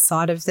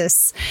outside of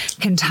this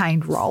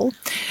contained role.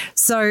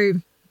 So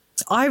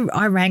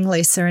I rang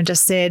Lisa and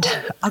just said,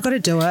 I've got to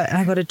do it and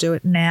I've got to do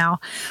it now.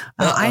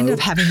 I ended up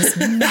having this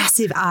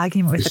massive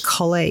argument with a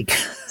colleague.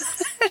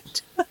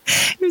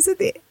 It was at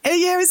the end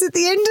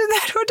of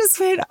that. I just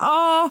went,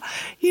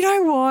 you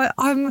know what?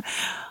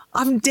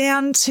 I'm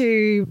down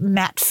to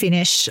matte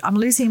finish. I'm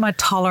losing my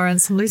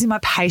tolerance. I'm losing my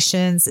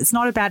patience. It's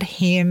not about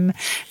him.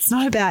 It's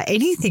not about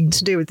anything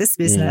to do with this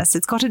business.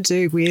 It's got to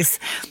do with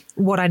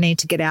what I need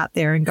to get out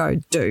there and go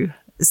do.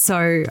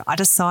 So I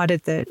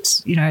decided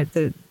that, you know,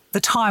 the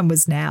time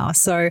was now.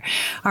 So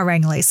I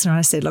rang Lisa and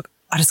I said, look,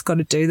 I just got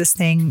to do this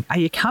thing. Are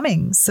you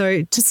coming?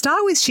 So to start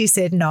with, she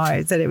said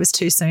no, that it was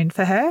too soon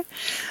for her.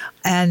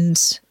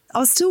 And I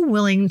was still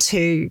willing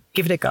to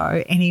give it a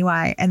go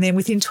anyway. And then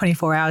within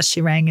 24 hours, she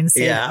rang and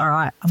said, all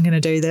right, I'm going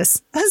to do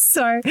this.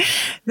 So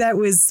that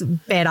was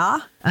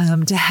better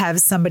to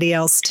have somebody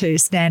else to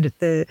stand at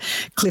the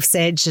cliff's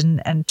edge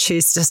and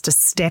choose just to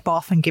step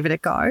off and give it a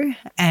go.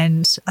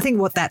 And I think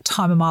what that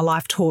time of my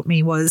life taught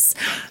me was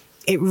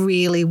it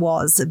really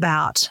was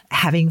about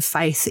having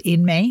faith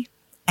in me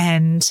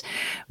and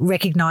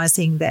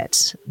recognizing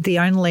that the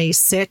only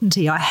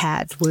certainty I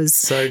had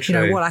was, you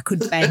know, what I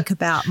could bank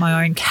about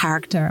my own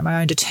character and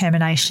my own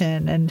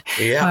determination and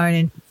my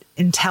own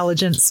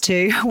intelligence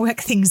to work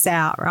things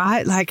out,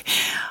 right? Like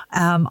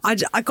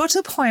I got to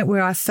a point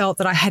where I felt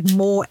that I had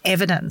more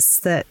evidence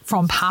that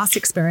from past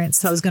experience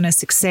that I was going to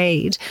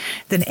succeed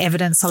than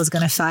evidence I was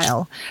going to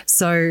fail.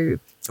 So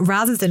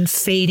rather than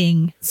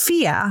feeding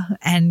fear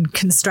and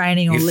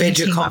constraining or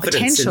limiting my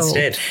potential,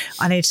 instead.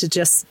 I need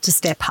to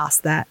step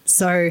past that.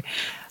 So,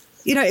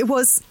 you know, it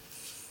was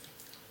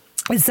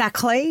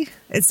exactly.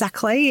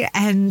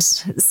 And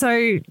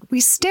so we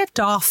stepped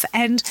off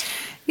and,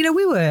 you know,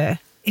 we were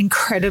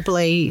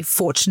incredibly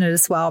fortunate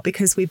as well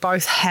because we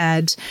both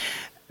had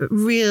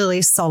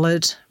really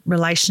solid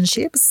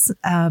relationships.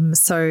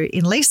 So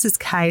in Lisa's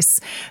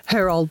case,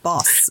 her old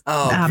boss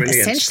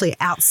essentially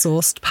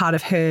outsourced part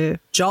of her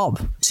job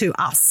to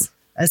us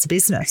as a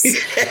business.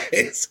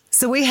 Yes.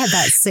 So we had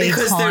that seed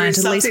because client.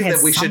 There is something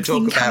that we should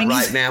talk about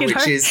right now,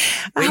 which is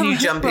when you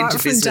jump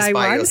into business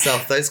by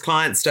yourself, those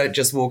clients don't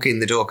just walk in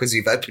the door because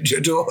you've opened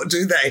your door,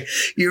 do they?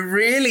 You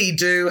really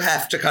do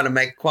have to kind of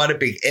make quite a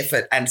big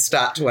effort and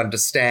start to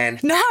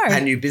understand how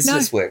new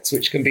business works,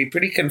 which can be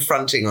pretty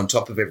confronting on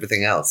top of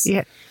everything else.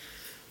 Yeah.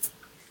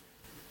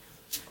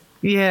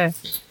 Yeah.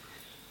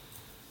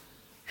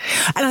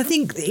 And I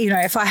think, you know,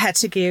 if I had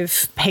to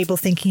give people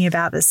thinking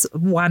about this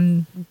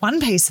one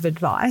piece of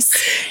advice,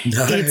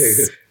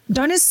 it's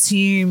don't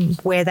assume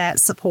where that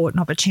support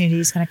and opportunity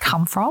is going to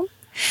come from.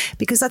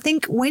 Because I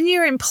think when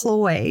you're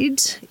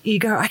employed, you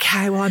go,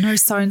 okay, well, I know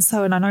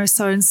so-and-so and I know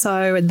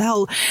so-and-so and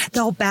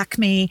they'll back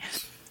me.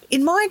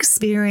 In my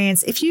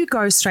experience, if you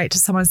go straight to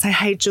someone and say,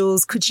 hey,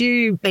 Jules, could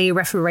you be a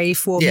referee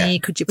for me?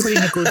 Could you put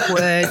in a good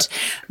word?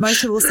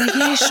 Most people will say,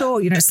 yeah, sure,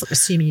 you know,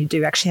 assuming you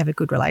do actually have a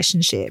good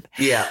relationship.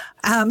 Yeah.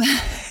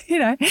 You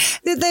know,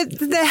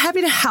 they're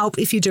happy to help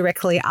if you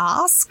directly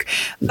ask,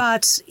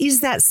 but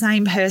is that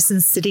same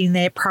person sitting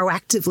there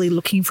proactively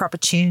looking for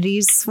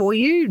opportunities for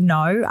you?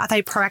 No. Are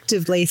they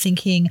proactively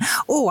thinking,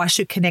 oh, I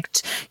should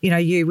connect, you know,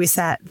 you with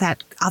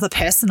that other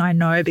person I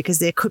know because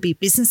there could be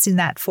business in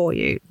that for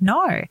you?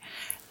 No.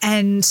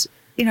 And,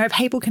 you know,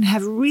 people can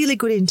have really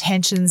good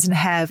intentions and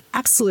have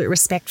absolute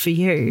respect for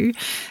you.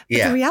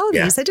 But the reality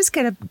is they just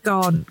get to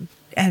go on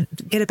and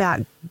get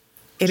about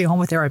getting on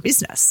with their own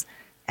business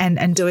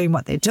and doing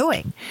what they're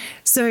doing.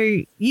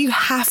 So you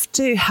have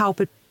to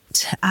help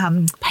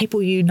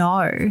people you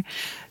know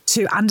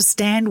to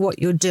understand what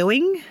you're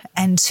doing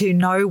and to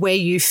know where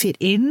you fit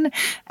in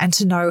and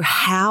to know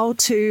how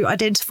to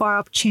identify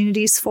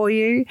opportunities for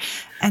you.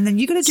 And then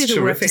you've got to do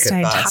the work to stay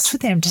in touch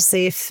with them to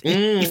see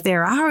if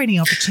there are any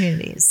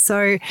opportunities.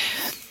 So,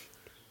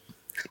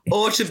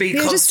 or to be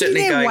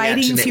constantly going out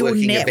to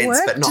networking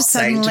events but not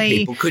saying to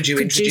people, could you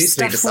introduce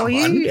me to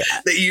someone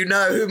that you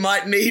know who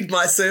might need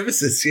my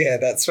services? Yeah,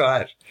 that's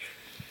right.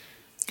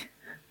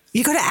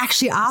 You've got to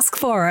actually ask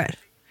for it.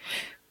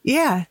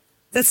 Yeah.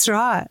 That's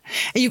right.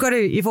 And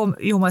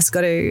you almost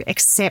got to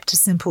accept a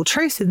simple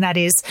truth, and that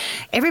is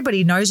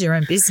everybody knows your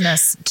own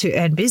business to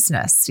earn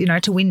business, you know,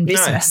 to win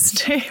business,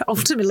 to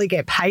ultimately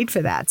get paid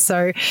for that.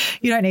 So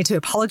you don't need to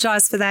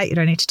apologise for that. You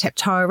don't need to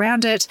tiptoe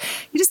around it.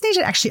 You just need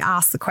to actually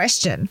ask the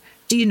question,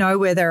 do you know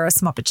where there are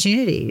some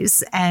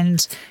opportunities?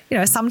 And, you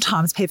know,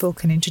 sometimes people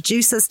can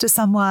introduce us to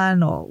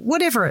someone or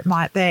whatever it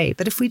might be.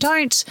 But if we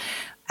don't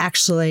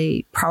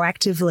actually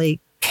proactively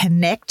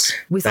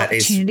connect with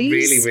opportunities. That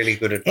is really, really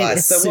good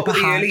advice. So what were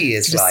the early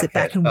years like? Sit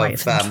back and wait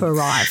for them to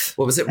arrive.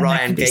 What was it,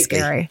 Ryan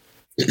Gately?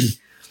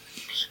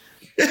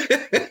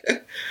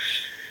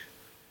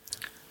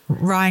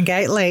 Ryan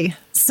Gately.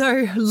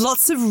 So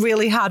lots of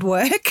really hard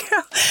work.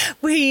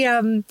 We,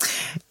 in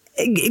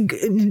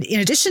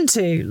addition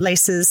to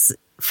Lisa's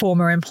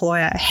former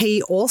employer,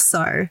 he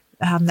also,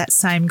 that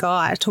same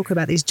guy, talk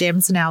about these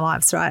gems in our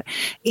lives, right,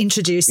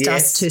 introduced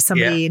us to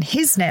somebody in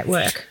his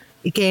network.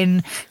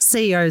 Again,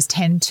 CEOs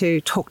tend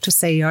to talk to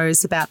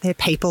CEOs about their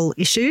people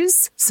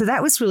issues. So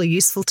that was really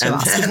useful to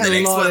us. We had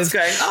a lot of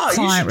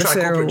client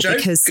referral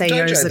because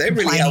CEOs are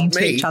complaining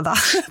to each other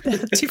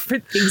about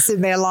different things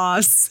in their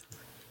lives.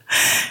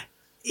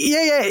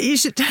 Yeah, you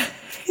should.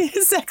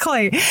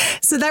 Exactly.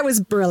 So that was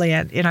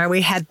brilliant. You know,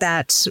 we had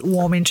that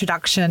warm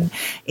introduction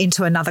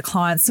into another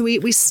client. So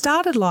we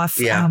started life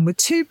with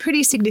two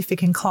pretty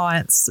significant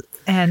clients,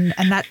 and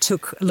that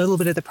took a little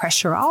bit of the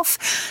pressure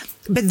off.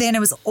 But then it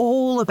was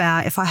all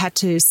about, if I had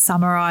to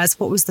summarise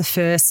what was the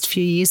first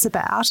few years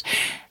about,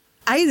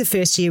 the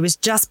first year was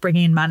just bring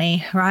in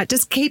money, right?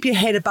 Just keep your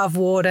head above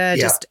water,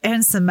 just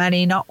earn some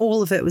money. Not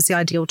all of it was the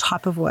ideal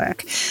type of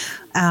work,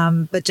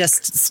 but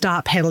just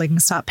start pedaling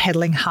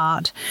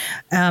hard.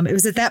 It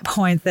was at that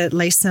point that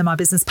Lisa, my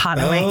business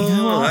partner, went, you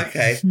know what?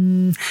 Okay.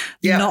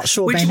 Not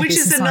sure which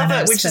is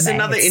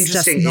another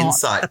interesting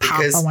insight,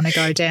 because I want to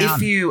go down.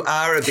 If you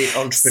are a bit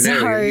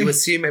entrepreneurial, you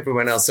assume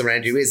everyone else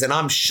around you is, and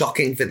I'm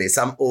shocking for this.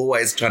 I'm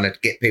always trying to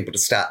get people to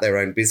start their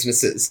own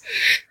businesses.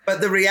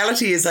 But the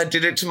reality is I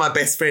did it to my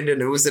best friend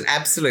and it was an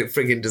absolute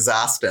frigging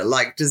disaster,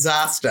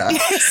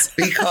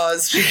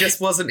 because she just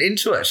wasn't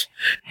into it.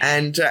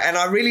 And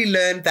I really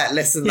learned that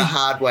lesson the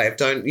hard way of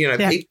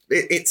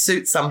it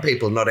suits some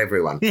people, not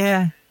everyone.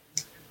 Yeah.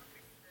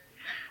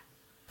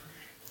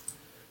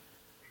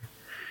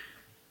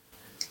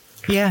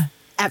 Yeah,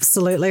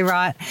 absolutely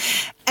right.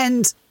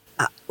 And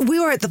we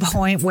were at the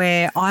point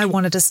where I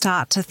wanted to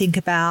start to think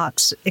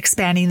about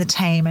expanding the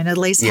team and at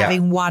least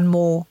having one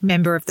more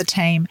member of the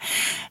team.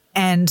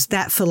 And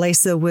that for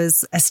Lisa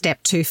was a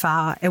step too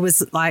far. It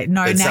was like,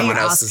 no, now you're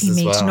asking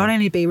me to not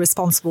only be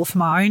responsible for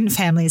my own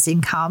family's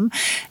income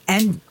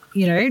and,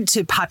 you know,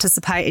 to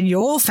participate in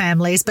your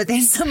families, but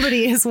then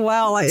somebody as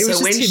well. It was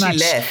just too much. So when she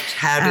left,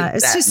 how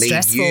did that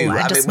leave you?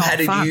 I mean, how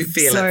did you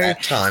feel at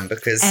that time?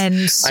 Because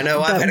I know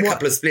I've had a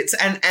couple of splits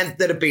and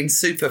that have been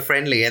super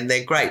friendly and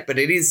they're great, but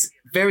it is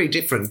very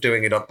different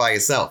doing it by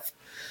yourself.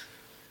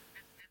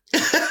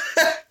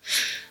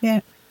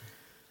 Yeah.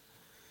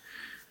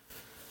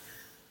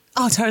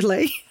 Oh,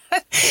 totally.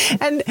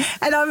 And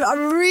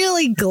I'm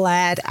really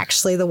glad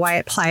actually the way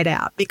it played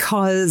out,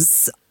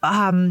 because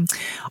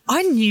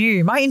I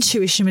knew my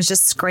intuition was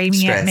just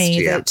screaming at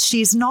me that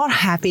she's not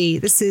happy.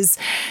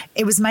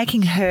 It was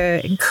making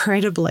her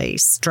incredibly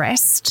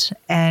stressed,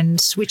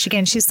 and which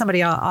again, she's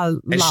somebody I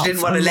love. And she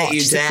didn't want to let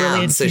you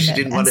down, so she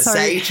didn't want to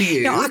say to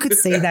you. I could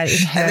see that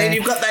in her. And then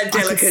you've got that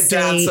delicate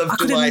dance of,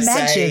 do I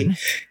say,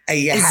 are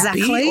you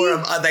happy, or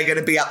are they going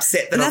to be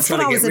upset that I'm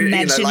trying to get rid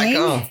of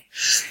you?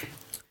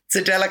 It's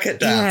a delicate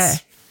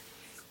dance.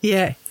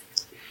 Yeah.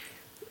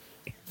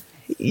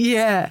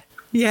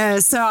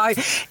 So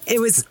it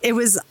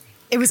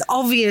was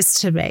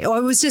obvious to me,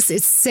 or it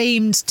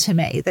seemed to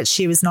me that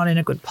she was not in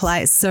a good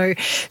place. So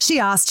she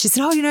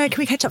said, oh, you know, can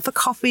we catch up for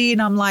coffee?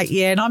 And I'm like,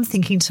 yeah. And I'm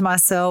thinking to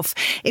myself,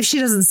 if she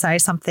doesn't say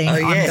something,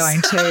 I'm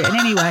going to. And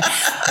anyway,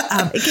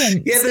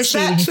 again,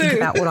 especially when you think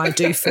about what I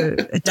do for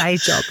a day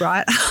job,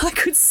 right? I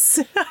could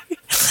see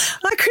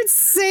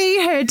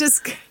her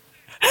discomfort.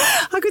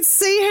 I could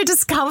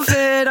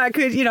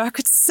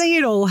see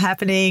it all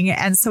happening.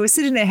 And so we're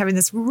sitting there having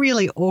this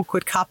really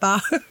awkward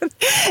cuppa.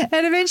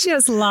 And eventually I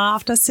just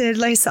laughed. I said,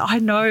 Lisa, I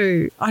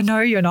know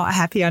you're not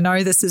happy. I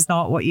know this is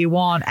not what you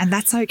want. And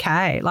that's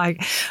okay.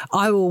 Like,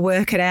 I will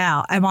work it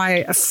out. Am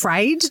I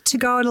afraid to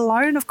go it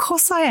alone? Of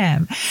course I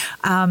am.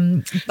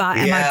 But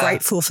am I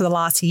grateful for the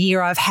last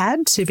year I've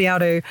had to be able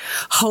to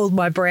hold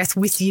my breath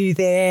with you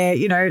there,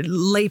 you know,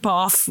 leap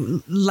off,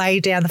 lay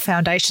down the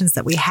foundations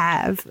that we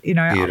have. You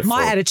know, Beautiful.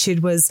 My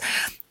attitude was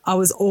I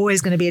was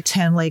always going to be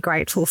eternally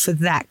grateful for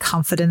that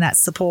comfort and that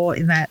support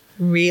in that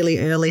really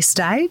early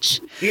stage.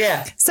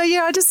 Yeah. So,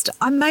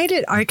 I made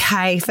it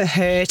okay for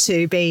her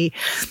to be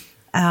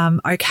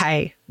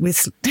okay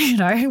with, you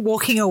know,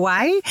 walking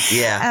away.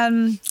 Yeah.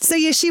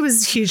 She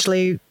was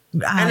hugely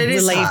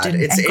relieved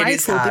and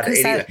grateful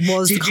because that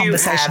was the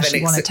conversation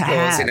she wanted to have. Did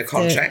you have an exit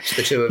clause in a contract,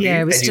 the two of you? Yeah,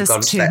 it was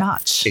just too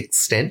much.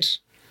 Extent?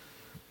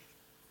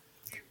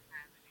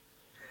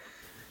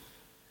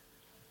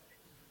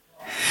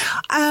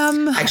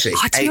 Actually,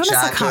 to be honest,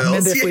 I can't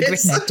remember if we'd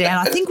written it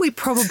down. I think we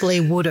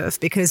probably would have,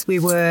 because we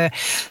were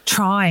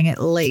trying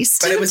at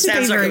least. But it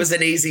sounds like it was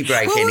an easy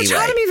break anyway. We were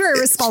trying to be very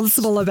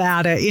responsible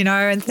about it, you know,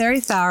 and very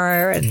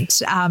thorough. And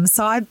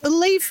so I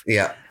believe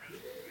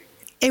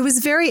it was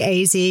very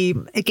easy.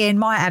 Again,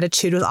 my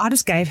attitude was I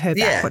just gave her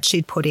back what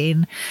she'd put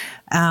in,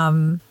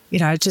 you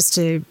know, just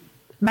to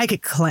make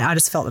it clear. I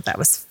just felt that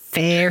was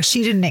fair.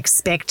 She didn't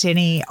expect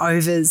any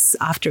overs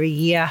after a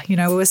year. You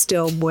know, we were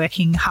still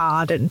working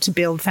hard and to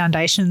build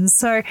foundations.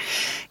 So,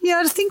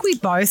 I think we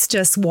both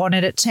just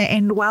wanted it to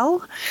end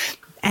well.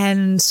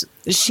 And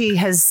she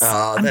has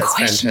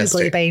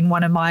unquestionably been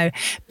one of my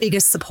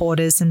biggest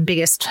supporters and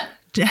biggest.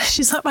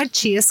 She's like my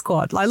cheer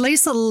squad. Like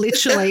Lisa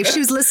literally, if she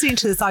was listening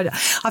to this,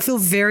 I feel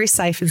very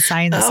safe in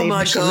saying this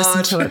even if she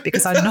listened to it,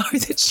 because I know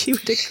that she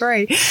would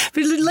agree.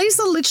 But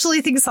Lisa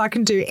literally thinks I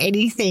can do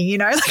anything, you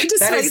know. Like, it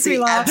just that makes is the me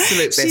laugh.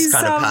 Absolute best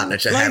kind of partner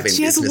to have in business.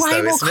 She has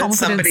way more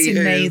confidence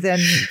in me than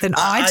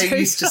I do. I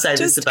used to say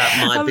this about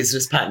my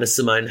business partner,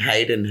 Simone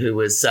Hayden, who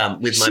was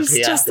with my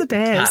PR just the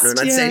best.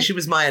 partner, and I'd say she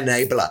was my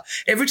enabler.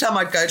 Every time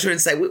I'd go to her and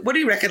say, what do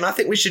you reckon? I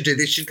think we should do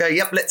this. She'd go,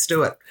 yep, let's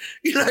do it.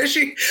 You know,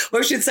 she'd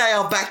say,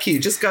 I'll back you.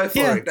 just go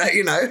for it.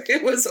 You know,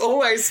 it was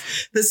always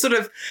the sort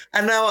of,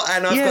 and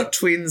I've got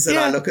twins and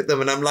I look at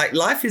them and I'm like,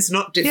 life is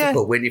not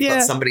difficult when you've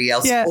got somebody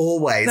else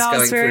always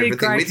going through everything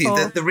grateful.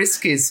 with you. The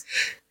risk is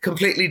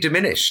completely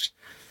diminished.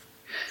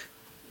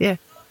 Yeah.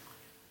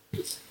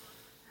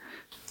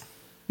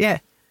 Yeah.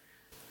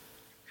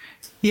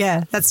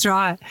 Yeah, that's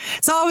right.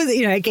 So I was,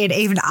 again,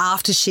 even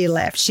after she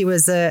left, she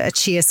was a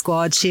cheer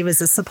squad. She was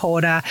a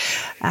supporter,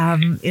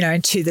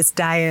 and to this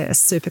day, a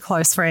super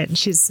close friend.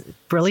 She's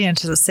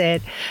brilliant, as I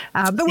said.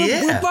 But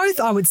we're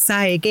both, I would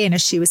say, again,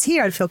 as she was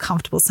here, I'd feel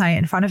comfortable saying it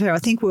in front of her. I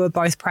think we were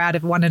both proud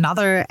of one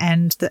another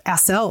and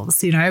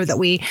ourselves, that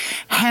we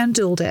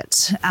handled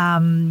it.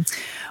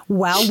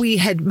 Well, we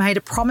had made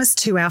a promise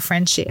to our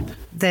friendship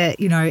that,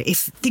 if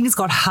things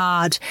got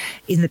hard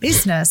in the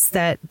business,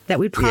 that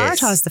we'd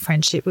prioritise the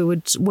friendship. We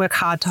would work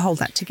hard to hold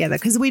that together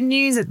because we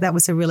knew that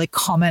was a really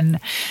common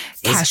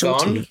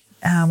casualty.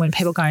 When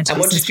people go into business. And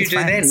what did you do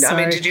then? So,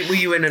 I mean, were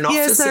you in an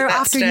office at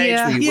that stage?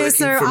 Were you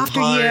working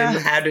from home?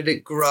 How did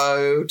it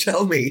grow?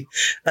 Tell me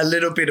a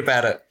little bit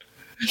about it.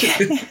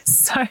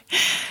 So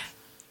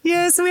we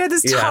had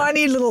this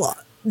tiny little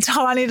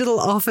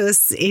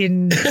office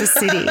in the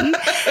city.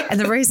 And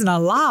the reason I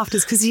laughed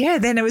is because,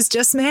 then it was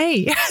just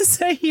me.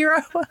 So here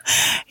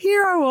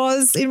I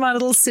was in my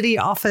little city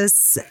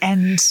office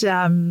and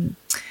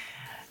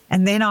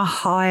then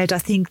I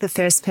think the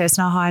first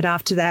person I hired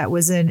after that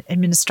was an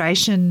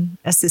administration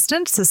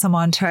assistant, so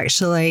someone to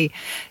actually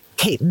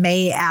keep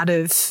me out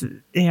of,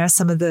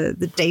 some of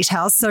the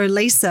details. So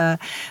Lisa,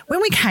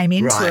 when we came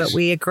into it,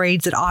 we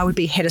agreed that I would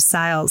be head of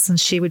sales and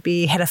she would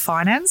be head of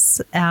finance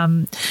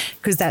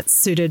because that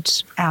suited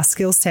our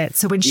skill set.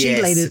 So when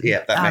she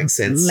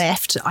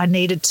left, I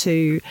needed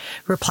to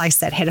replace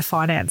that head of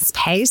finance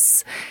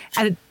pace.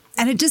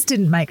 And it just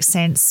didn't make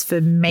sense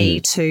for me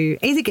to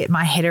either get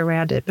my head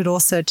around it, but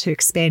also to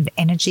expend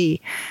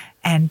energy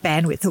and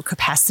bandwidth or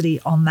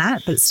capacity on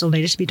that, but it still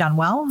needed to be done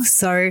well.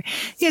 So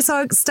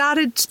I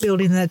started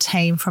building the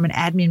team from an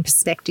admin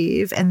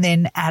perspective and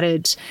then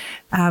added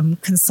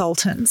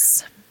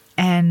consultants.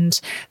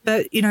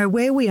 But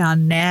where we are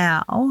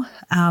now,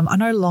 I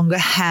no longer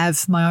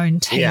have my own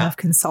team of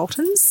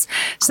consultants.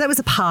 So that was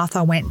a path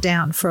I went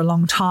down for a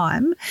long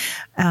time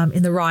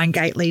in the Ryan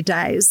Gately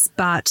days,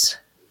 but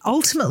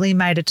ultimately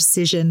made a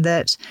decision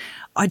that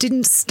I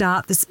didn't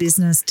start this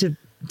business to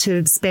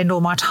spend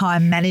all my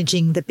time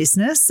managing the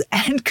business,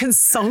 and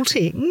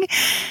consulting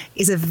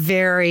is a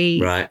very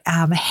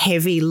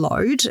heavy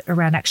load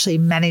around actually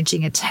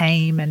managing a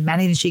team and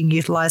managing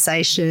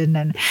utilisation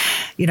and,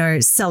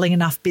 selling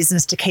enough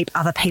business to keep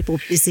other people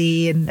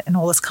busy and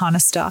all this kind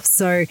of stuff.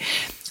 So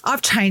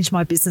I've changed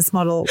my business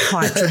model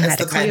quite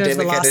dramatically over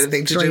the last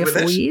 3 or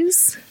 4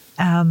 years.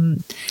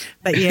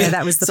 But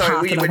that was the path that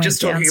I went down. Sorry, we were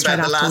just talking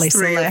about the last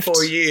 3 or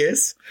 4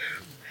 years.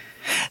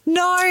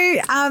 No,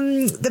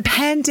 the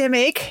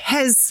pandemic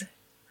has.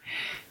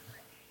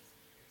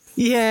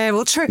 Yeah,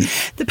 well, true.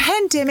 The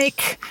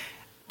pandemic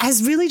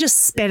has really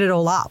just sped it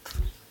all up.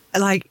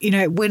 Like,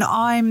 when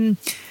I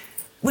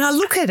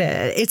look at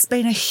it, it's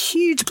been a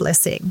huge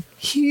blessing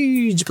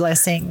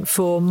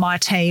for my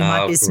team,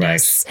 my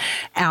business,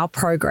 our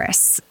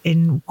progress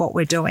in what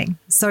we're doing.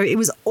 So it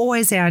was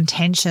always our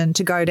intention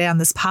to go down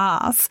this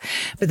path,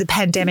 but the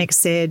pandemic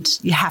said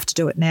you have to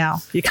do it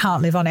now. You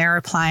can't live on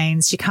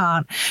aeroplanes. You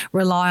can't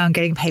rely on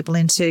getting people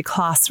into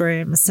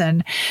classrooms.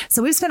 And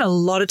so we've spent a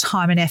lot of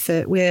time and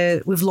effort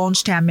where we've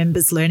launched our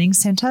members learning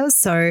centres.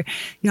 So,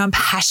 I'm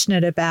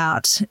passionate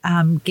about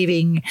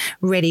giving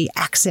ready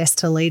access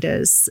to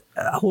leaders,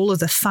 all of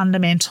the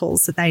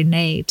fundamentals that they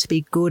need to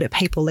be good at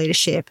people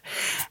leadership.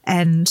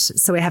 And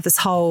so we have this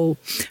whole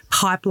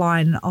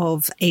pipeline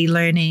of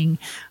e-learning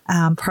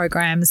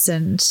programs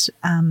and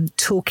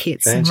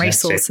toolkits and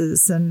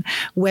resources and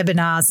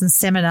webinars and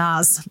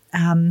seminars,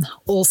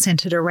 all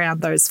centred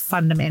around those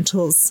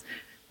fundamentals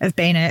of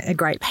being a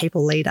great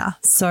people leader.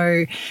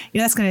 So,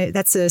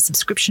 that's a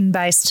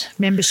subscription-based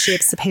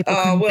membership, so people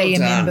can be a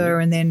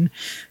member and then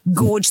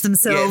gorge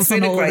themselves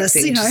on all this,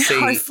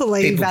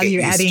 hopefully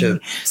value-adding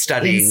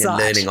studying insight. And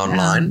learning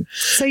online.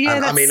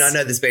 I mean, I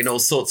know there's been all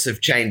sorts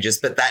of changes,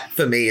 but that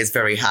for me is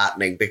very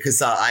heartening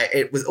because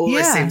it was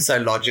always seemed so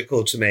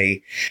logical to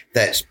me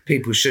that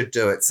people should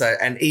do it. So,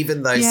 and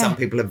even though some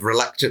people have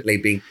reluctantly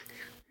been,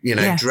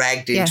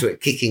 dragged into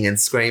it kicking and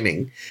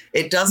screaming,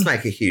 it does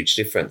make a huge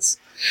difference.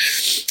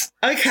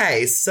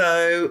 Okay,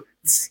 so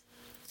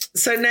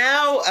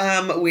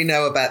now we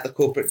know about the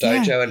corporate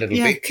dojo a little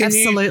bit.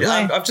 Absolutely.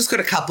 I've just got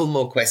a couple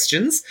more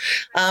questions.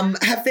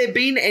 Have there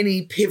been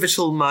any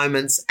pivotal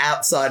moments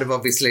outside of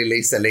obviously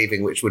Lisa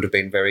leaving, which would have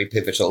been very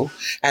pivotal,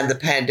 and the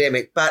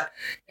pandemic, but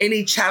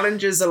any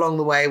challenges along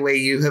the way where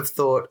you have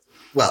thought,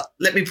 well,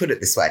 let me put it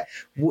this way.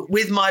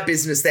 With my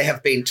business, there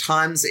have been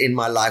times in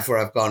my life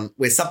where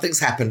something's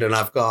happened and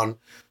I've gone,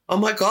 oh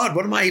my God,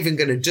 what am I even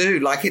going to do?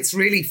 Like, it's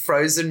really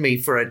frozen me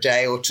for a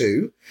day or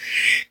two.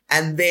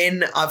 And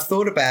then I've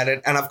thought about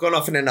it and I've gone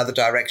off in another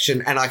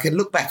direction, and I can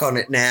look back on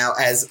it now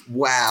as,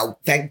 wow,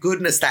 thank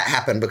goodness that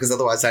happened, because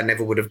otherwise I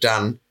never would have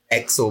done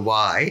X or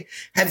Y.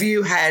 Have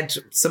you had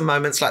some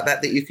moments like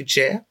that you could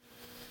share?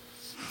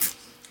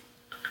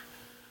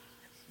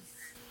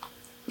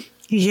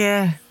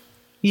 Yeah.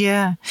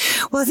 Yeah.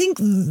 Well, I think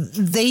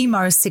the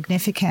most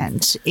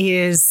significant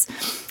is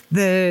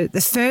the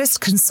first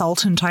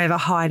consultant I ever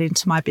hired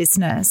into my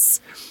business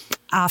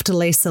after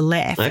Lisa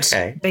left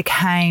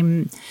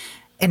became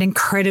an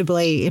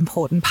incredibly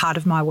important part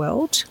of my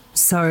world.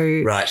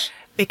 So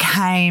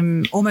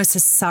became almost a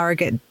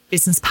surrogate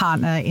business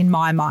partner in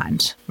my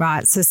mind,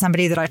 right? So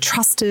somebody that I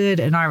trusted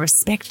and I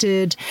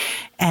respected.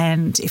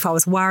 And if I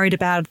was worried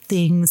about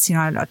things, you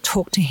know, I'd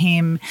talk to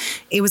him.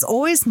 It was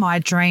always my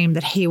dream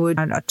that he would,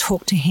 I'd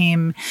talk to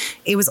him.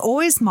 It was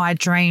always my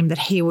dream that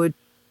he would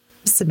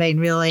have been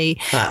really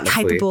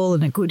capable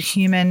and a good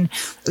human.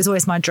 It was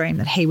always my dream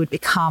that he would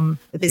become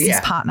a business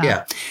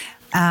partner.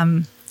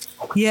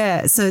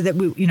 So that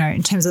we, you know,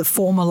 in terms of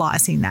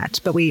formalising that,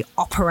 but we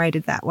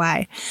operated that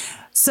way.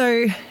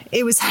 So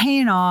it was he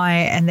and I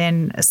and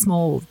then a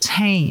small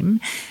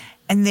team.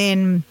 And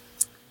then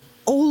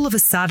all of a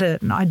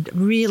sudden, I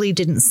really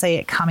didn't see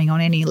it coming on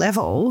any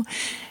level.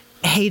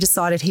 He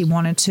decided he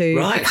wanted to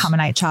become an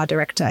HR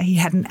director. He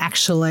hadn't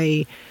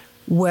actually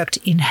worked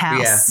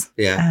in-house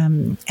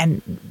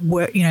and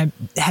work, you know,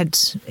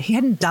 he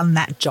hadn't done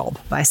that job,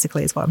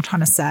 basically, is what I'm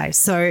trying to say.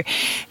 So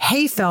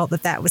he felt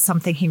that that was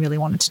something he really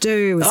wanted to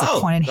do. It was a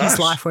point in his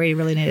life where he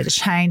really needed a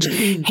change.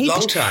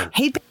 Long time.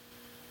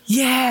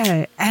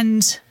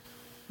 And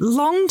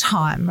long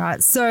time,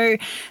 right? So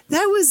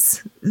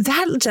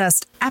that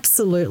just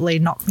absolutely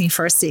knocked me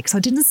for a six. I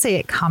didn't see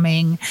it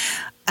coming.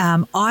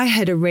 I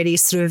had already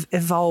sort of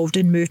evolved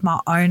and moved my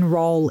own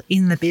role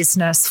in the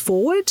business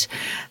forward,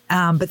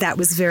 but that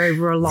was very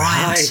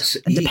reliant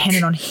and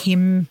dependent on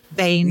him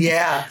being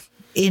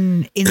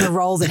in the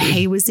role that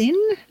he was in.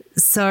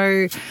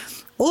 So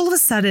all of a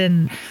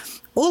sudden,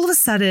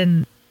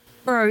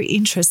 zero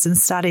interest in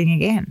starting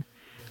again.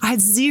 I had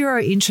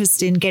zero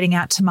interest in getting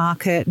out to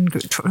market and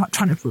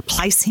trying to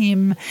replace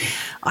him.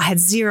 I had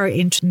zero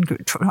interest in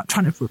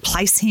trying to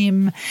replace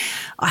him.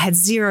 I had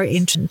zero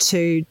interest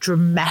to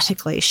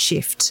dramatically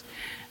shift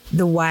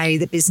the way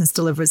the business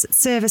delivers its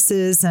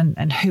services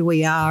and who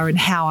we are and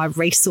how I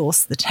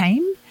resource the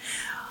team.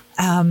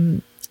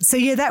 That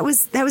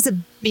was a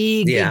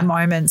big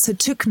moment. So it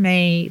took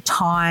me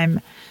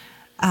time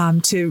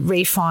to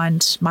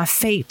re-find my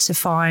feet, to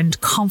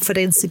find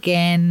confidence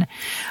again.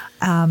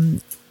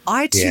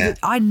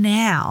 I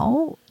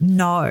now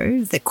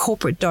know that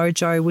Corporate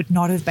Dojo would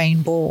not have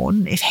been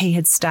born if he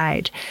had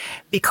stayed,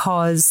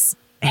 because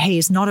he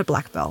is not a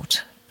black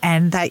belt.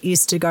 And that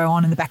used to go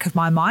on in the back of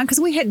my mind, because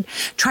we had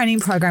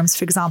training programs,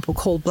 for example,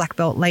 called Black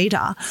Belt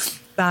Leader.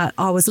 But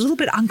I was a little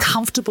bit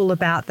uncomfortable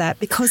about that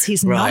because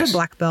he's not a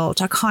black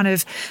belt. I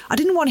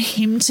didn't want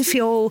him to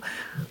feel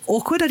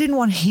awkward. I didn't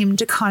want him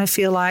to kind of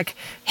feel like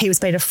he was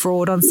being a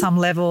fraud on some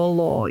level,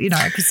 or, you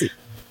know, because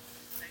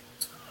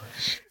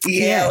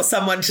or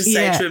someone to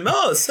say to him,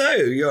 "Oh, so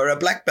you're a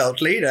black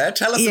belt leader.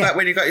 Tell us about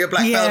when you got your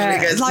black belt."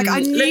 And he goes, I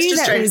knew let's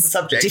just that change was the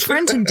subject.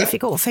 different and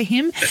difficult for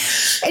him.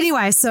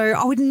 Anyway, so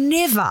I would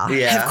never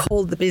have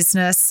called the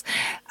business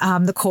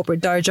the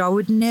Corporate Dojo. I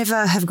would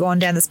never have gone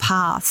down this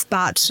path.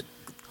 But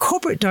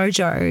Corporate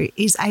Dojo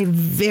is a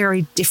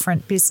very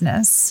different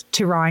business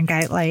to Ryan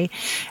Gately,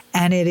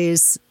 and it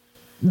is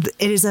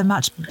a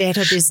much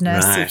better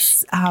business. Right.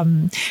 It's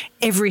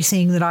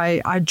everything that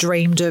I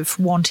dreamed of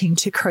wanting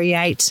to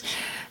create.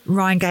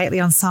 Ryan Gately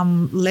on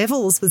some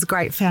levels was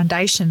great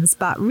foundations,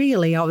 but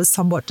really I was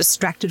somewhat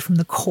distracted from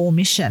the core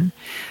mission.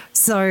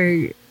 So,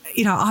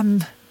 you know,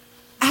 I'm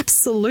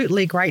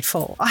absolutely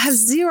grateful. I have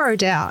zero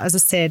doubt, as I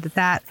said,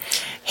 that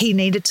he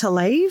needed to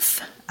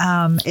leave.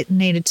 It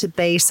needed to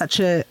be such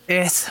a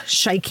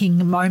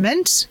earth-shaking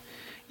moment.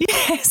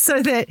 Yeah,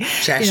 so that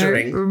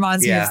shattering.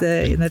 Reminds me of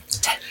the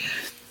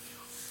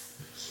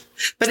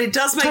but it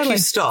does make you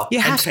stop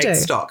and take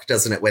stock,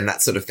 doesn't it, when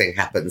that sort of thing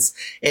happens?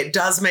 It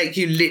does make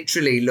you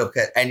literally look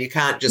at, and you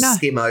can't just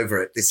skim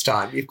over it this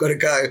time. You've got to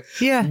go,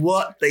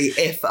 what the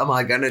F am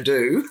I going to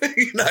do?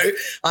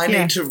 I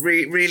need to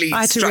really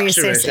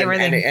structure it,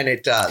 and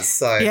it does.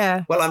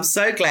 So, well, I'm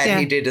so glad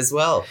he did as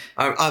well.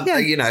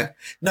 You know,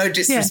 no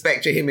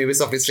disrespect to him. He was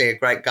obviously a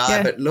great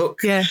guy, but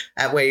look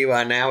at where you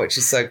are now, which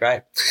is so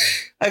great.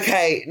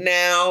 Okay,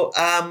 now,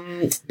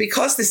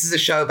 because this is a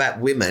show about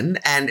women,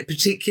 and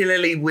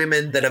particularly women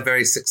that are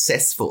very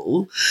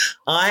successful,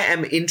 I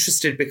am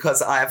interested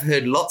because I have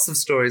heard lots of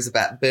stories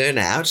about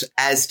burnout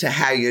as to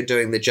how you're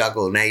doing the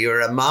juggle. Now, you're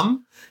a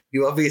mum.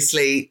 You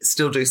obviously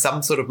still do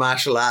some sort of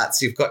martial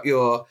arts. You've got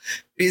your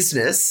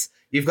business.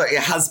 You've got your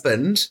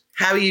husband.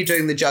 How are you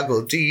doing the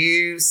juggle? Do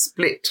you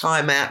split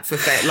time out for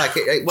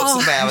what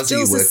sort of hours are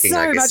you working?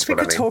 So much we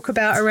could talk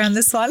about around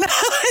this one,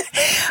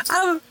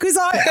 because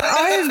I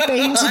have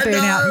been to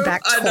burnout and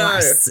back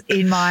twice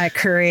in my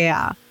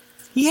career.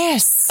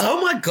 Yes. Oh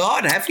my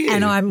God, have you?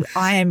 And I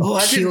am. Oh,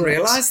 I didn't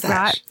realise that.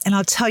 Right? And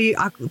I'll tell you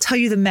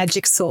the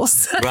magic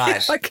sauce.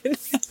 Right. I can, do.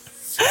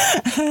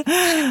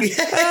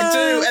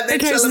 And then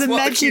tell us the what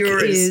magic the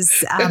cure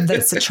is that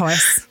it's a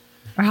choice.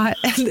 Right.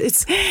 And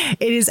it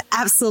is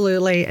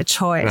absolutely a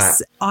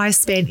choice. Right. I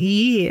spent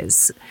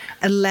years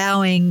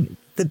allowing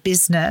the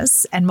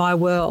business and my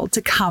world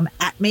to come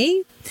at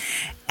me,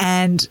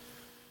 and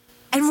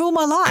and rule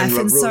my life.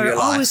 And so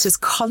I was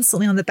just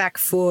constantly on the back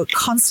foot,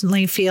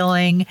 constantly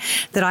feeling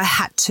that I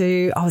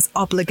was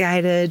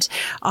obligated.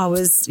 I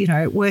was,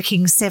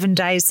 working 7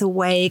 days a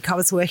week. I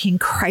was working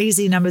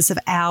crazy numbers of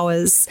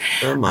hours.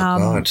 Oh my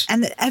God.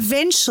 And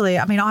eventually,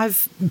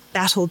 I've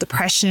battled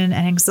depression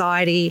and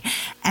anxiety,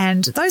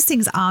 and those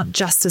things aren't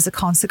just as a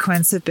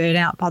consequence of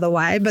burnout, by the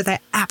way, but they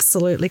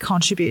absolutely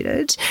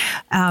contributed.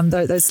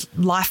 Those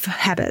life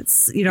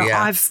habits,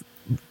 I've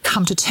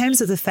come to terms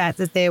with the fact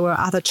that there were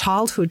other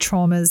childhood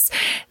traumas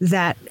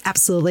that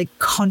absolutely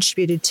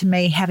contributed to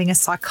me having a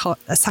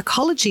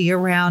psychology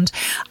around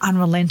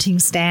unrelenting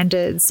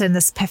standards and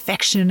this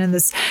perfection and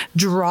this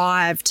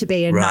drive to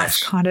be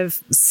enough kind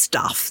of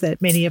stuff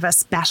that many of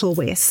us battle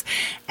with.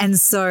 And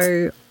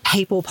so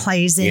people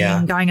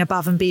pleasing, going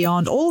above and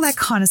beyond, all that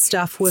kind of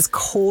stuff was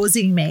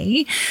causing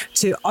me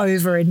to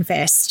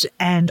overinvest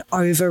and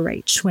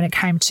overreach when it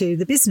came to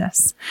the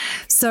business.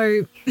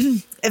 So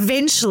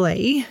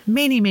eventually,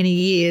 many, many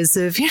years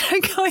of,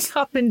 going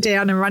up and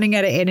down and running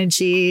out of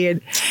energy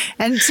and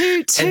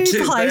two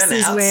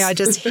places where I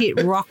just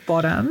hit rock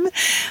bottom.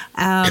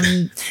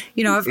 I've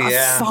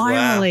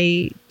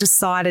finally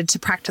decided to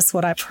practice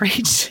what I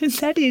preach. And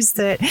that is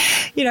that,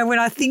 when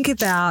I think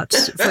about,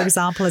 for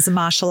example, as a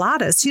martial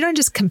artist, you don't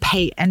just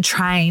compete and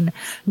train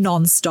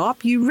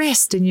nonstop. You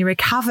rest and you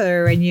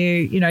recover and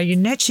you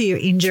nurture your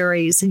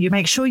injuries and you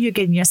make sure you're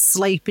getting your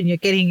sleep and you're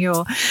getting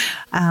your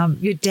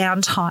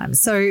downtime.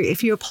 So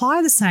if you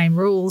apply the same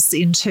rules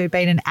into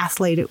being an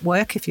athlete at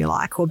work, if you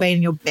like, or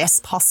being your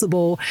best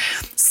possible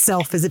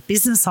self as a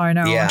business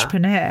owner or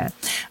entrepreneur,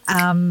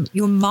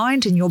 your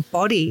mind and your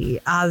body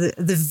are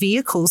the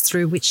vehicles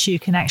through which you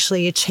can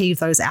actually achieve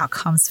those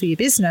outcomes for your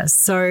business.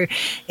 So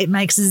it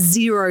makes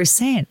zero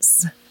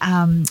sense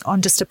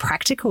on just a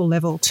practical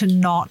level to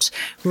not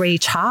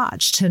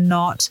recharge, to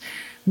not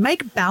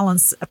make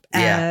balance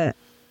a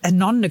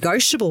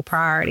non-negotiable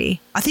priority.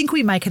 I think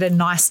we make it a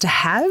nice to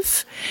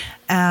have,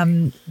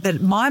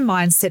 but my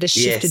mindset has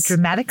shifted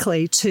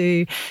dramatically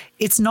to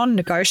it's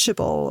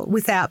non-negotiable.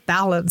 Without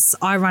balance,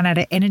 I run out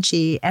of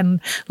energy.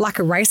 And like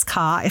a race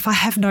car, if I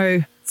have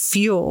no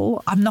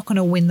fuel, I'm not going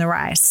to win the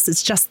race.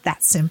 It's just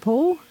that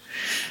simple.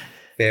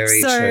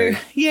 Very true.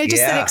 Yeah,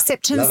 just that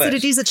acceptance that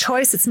it is a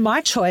choice. It's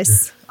my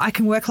choice. I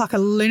can work like a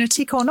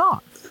lunatic or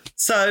not.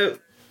 So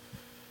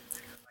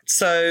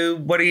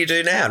what do you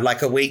do now?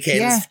 Like a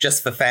weekend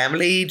just for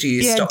family? Do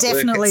you stop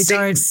definitely work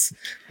at 6?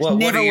 Don't.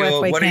 Never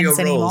work weekends what are your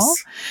anymore.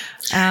 rules?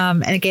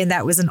 And again,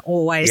 that was an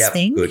always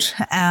thing. Good.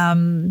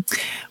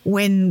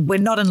 When we're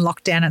not in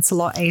lockdown, it's a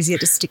lot easier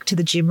to stick to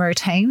the gym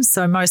routine.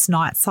 So most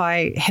nights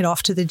I head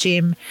off to the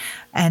gym,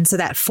 and so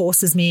that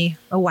forces me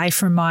away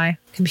from my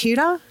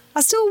computer. I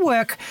still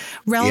work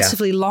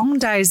relatively long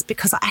days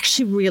because I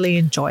actually really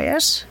enjoy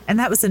it. And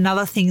that was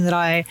another thing that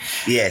I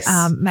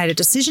made a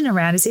decision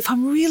around is if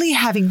I'm really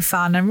having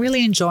fun, I'm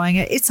really enjoying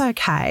it, it's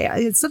okay.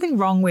 It's nothing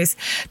wrong with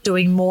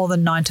doing more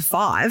than 9 to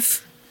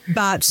 5,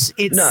 but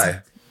it's...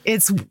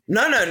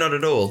 No, not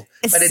at all.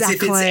 Exactly. But it's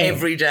if it's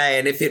every day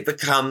and if it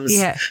becomes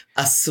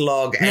a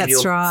slog and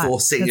you're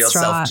forcing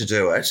yourself to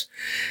do it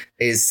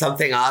is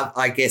something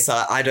I guess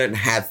I don't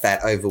have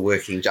that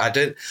overworking.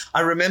 I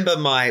remember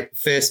my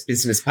first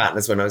business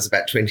partners when I was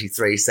about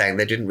 23 saying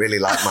they didn't really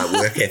like my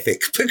work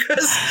ethic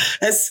because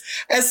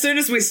as soon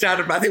as we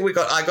started, I think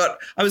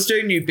I was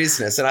doing new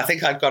business and I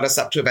think I got us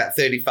up to about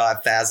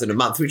 35,000 a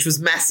month, which was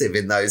massive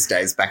in those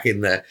days back in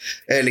the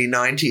early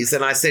 90s.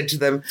 And I said to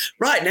them,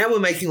 right, now we're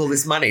making all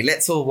this money.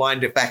 Let's all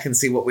wind it back and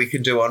see what we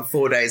can do on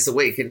 4 days a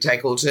week and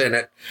take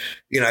alternate,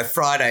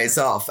 Fridays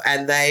off.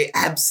 And they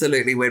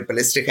absolutely went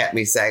ballistic at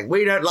me saying,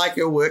 we don't like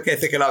your work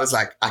ethic. And I was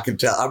like, I can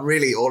tell. I'm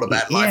really all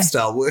about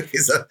lifestyle. Work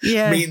is a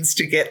means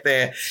to get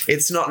there.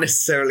 It's not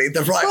necessarily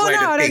the right way to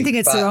think. I don't think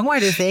it's the wrong way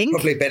to think.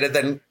 Probably better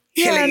than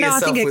killing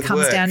yourself with work. I think it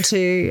comes down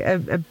to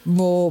a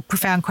more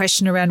profound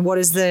question around what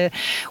does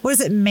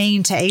it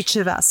mean to each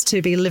of us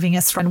to be living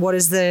a thriving? What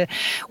does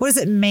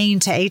it mean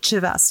to each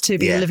of us to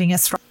be living a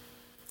thriving?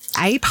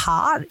 A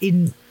part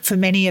for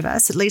many of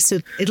us, at least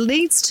it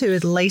needs to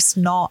at least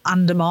not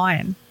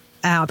undermine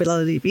our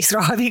ability to be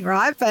thriving,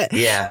 right? But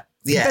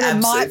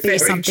it might be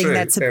something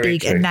that's a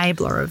big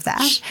enabler of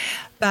that.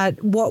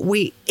 But what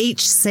we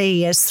each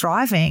see as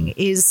thriving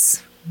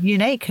is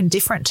unique and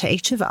different to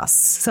each of us.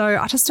 So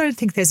I just don't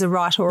think there's a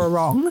right or a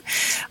wrong.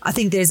 I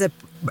think there's a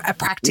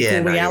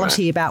practical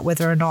reality about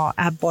whether or not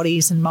our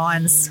bodies and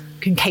minds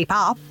can keep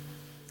up.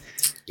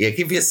 Yeah,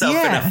 give yourself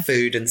enough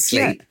food and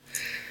sleep. Yeah.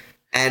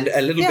 And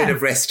a little bit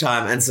of rest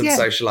time and some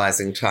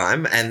socialising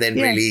time, and then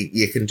really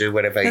you can do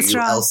whatever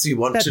else you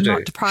want to do.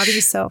 Not deprive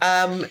yourself.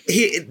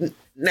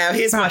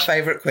 Here's my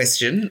favourite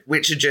question,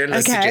 which a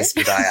journalist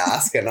suggested I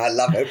ask, and I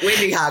love it.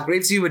 Wendy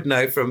Hargreaves, you would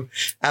know from,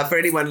 for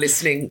anyone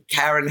listening,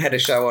 Karen had a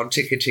show on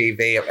Ticker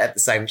TV at the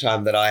same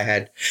time that I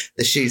had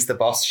the She's the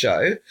Boss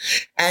show.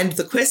 And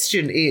the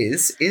question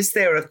is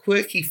there a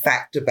quirky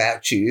fact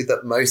about you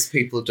that most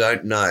people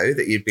don't know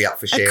that you'd be up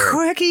for sharing? A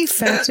quirky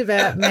fact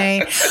about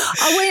me?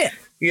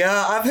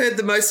 Yeah, I've heard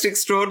the most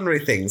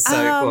extraordinary things.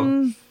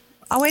 So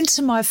I went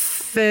to my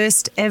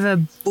first ever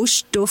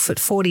bush doof at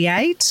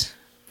 48.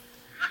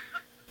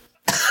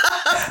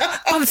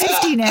 I'm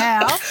 50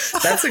 now.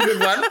 That's a good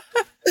one.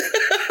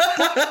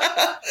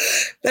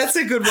 That's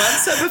a good one.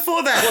 So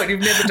before that, what, you've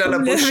never done a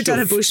bush? Never done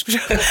a bush.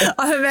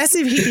 I'm a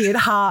massive hippie at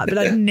heart, but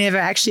I've never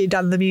actually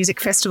done the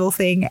music festival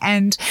thing.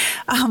 And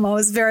I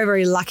was very,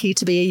 very lucky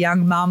to be a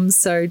young mum.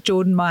 So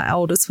Jordan, my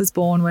oldest, was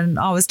born when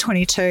I was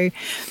 22.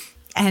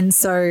 And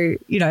so,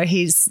 you know,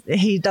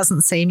 he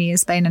doesn't see me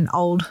as being an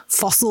old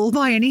fossil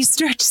by any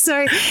stretch.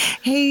 So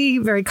he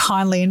very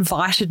kindly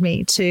invited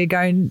me to go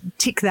and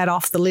tick that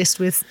off the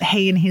list with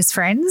he and his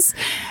friends.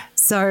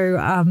 So,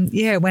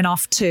 went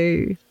off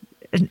to,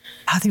 I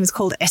think it was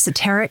called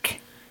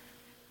Esoteric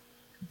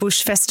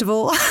Bush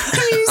Festival,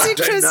 music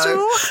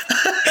festival.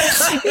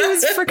 It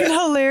was freaking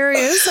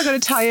hilarious, I got to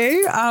tell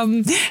you.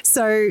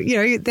 So, you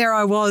know, there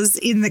I was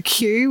in the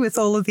queue with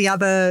all of the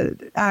other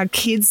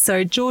kids.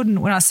 So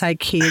Jordan, when I say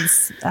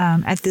kids,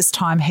 at this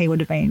time he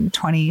would have been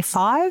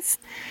 25.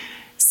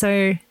 So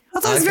I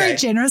thought it was very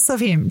generous of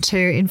him to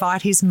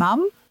invite his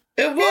mum.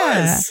 It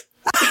was.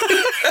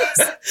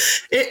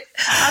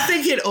 I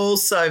think it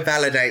also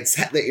validates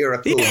that you're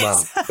a cool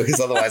mum,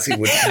 because otherwise he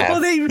wouldn't have. Well,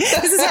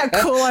 this is how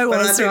cool I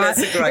was, right?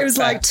 It was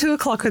like 2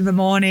 o'clock in the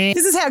morning.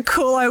 This is how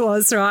cool I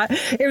was, right?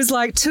 It was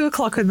like 2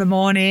 o'clock in the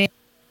morning.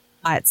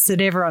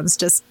 And everyone's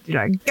just, you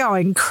know,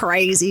 going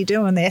crazy,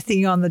 doing their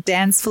thing on the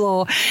dance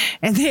floor.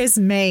 And there's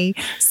me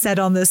sat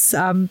on this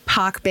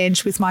park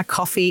bench with my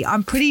coffee.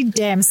 I'm pretty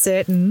damn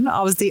certain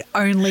I was the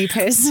only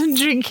person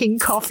drinking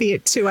coffee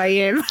at 2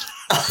 a.m.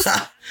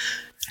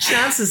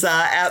 Chances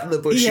are, out in the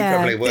bush, you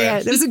probably were.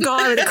 Yeah, there was a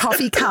guy with a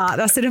coffee cart.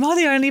 I said, am I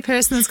the only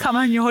person that's come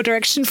in your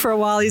direction for a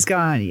while? He's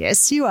going,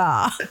 yes, you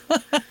are.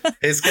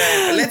 He's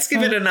going, let's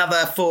give it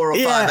another 4 or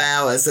 5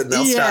 hours and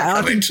they'll start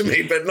coming to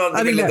me, but not in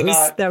the middle of the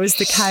night. That was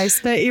the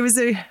case. But it was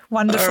a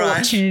wonderful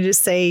opportunity to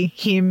see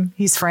him,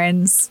 his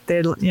friends.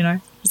 They're, you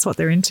know, that's what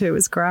they're into. It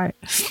was great.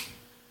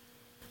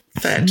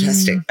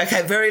 Fantastic.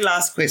 Okay, very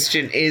last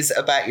question is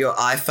about your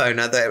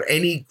iPhone. Are there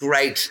any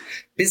great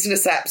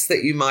business apps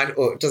that you might,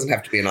 or it doesn't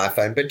have to be an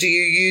iPhone, but do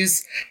you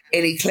use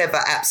any clever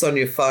apps on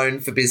your phone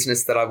for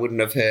business that I wouldn't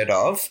have heard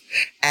of?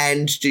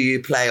 And do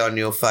you play on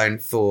your phone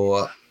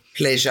for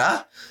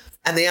pleasure?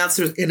 And the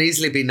answer can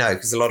easily be no,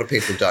 because a lot of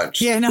people don't.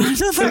 Yeah, no, not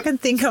that I can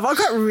think of. I've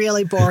got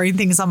really boring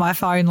things on my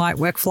phone like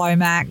Workflow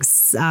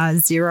Max,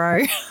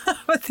 Xero.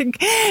 I think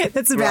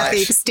that's about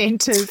the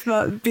extent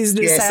of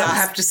business apps. Yes, I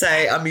have to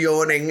say I'm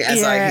yawning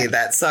as I hear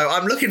that. So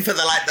I'm looking for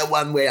the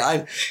one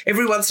where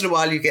every once in a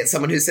while you get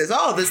someone who says,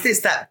 oh, there's this,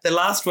 that. The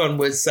last one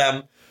was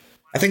I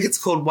think it's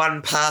called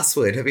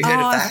 1Password. Have you heard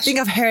of that? I think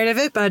I've heard of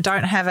it, but I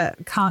don't have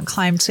it. Can't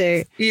claim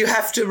to. You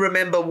have to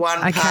remember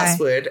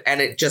 1Password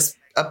and it just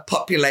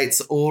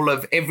populates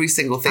every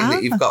single thing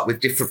that you've got with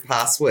different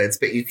passwords,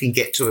 but you can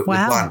get to it with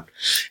one.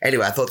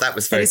 Anyway, I thought that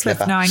was very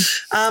clever.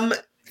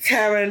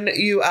 Karen,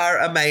 you are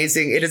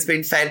amazing. It has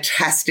been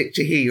fantastic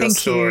to hear your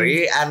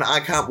story and I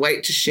can't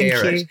wait to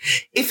share it.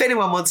 If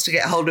anyone wants to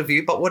get hold of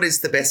you, but what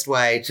is the best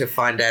way to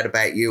find out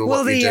about you or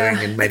what you're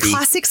doing? And maybe the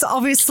classics,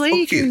 obviously.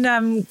 You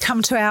can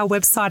come to our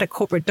website at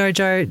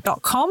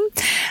corporatedojo.com.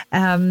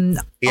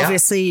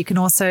 Obviously, you can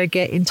also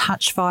get in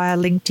touch via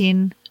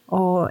LinkedIn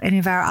or any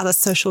of our other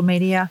social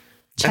media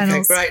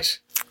channels. Okay, great.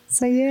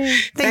 So,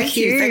 thank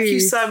you. Thank you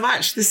so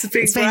much. This has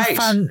been great. It's been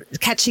fun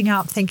catching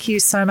up. Thank you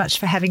so much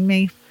for having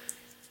me.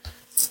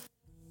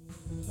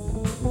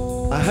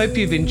 I hope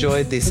you've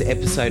enjoyed this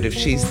episode of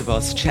She's the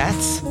Boss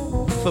Chats.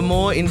 For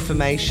more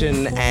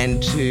information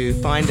and to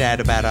find out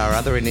about our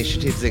other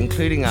initiatives,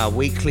 including our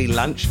weekly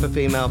lunch for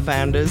female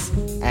founders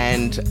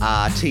and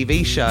our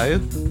TV show,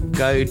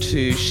 go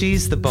to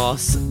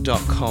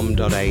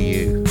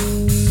shestheboss.com.au.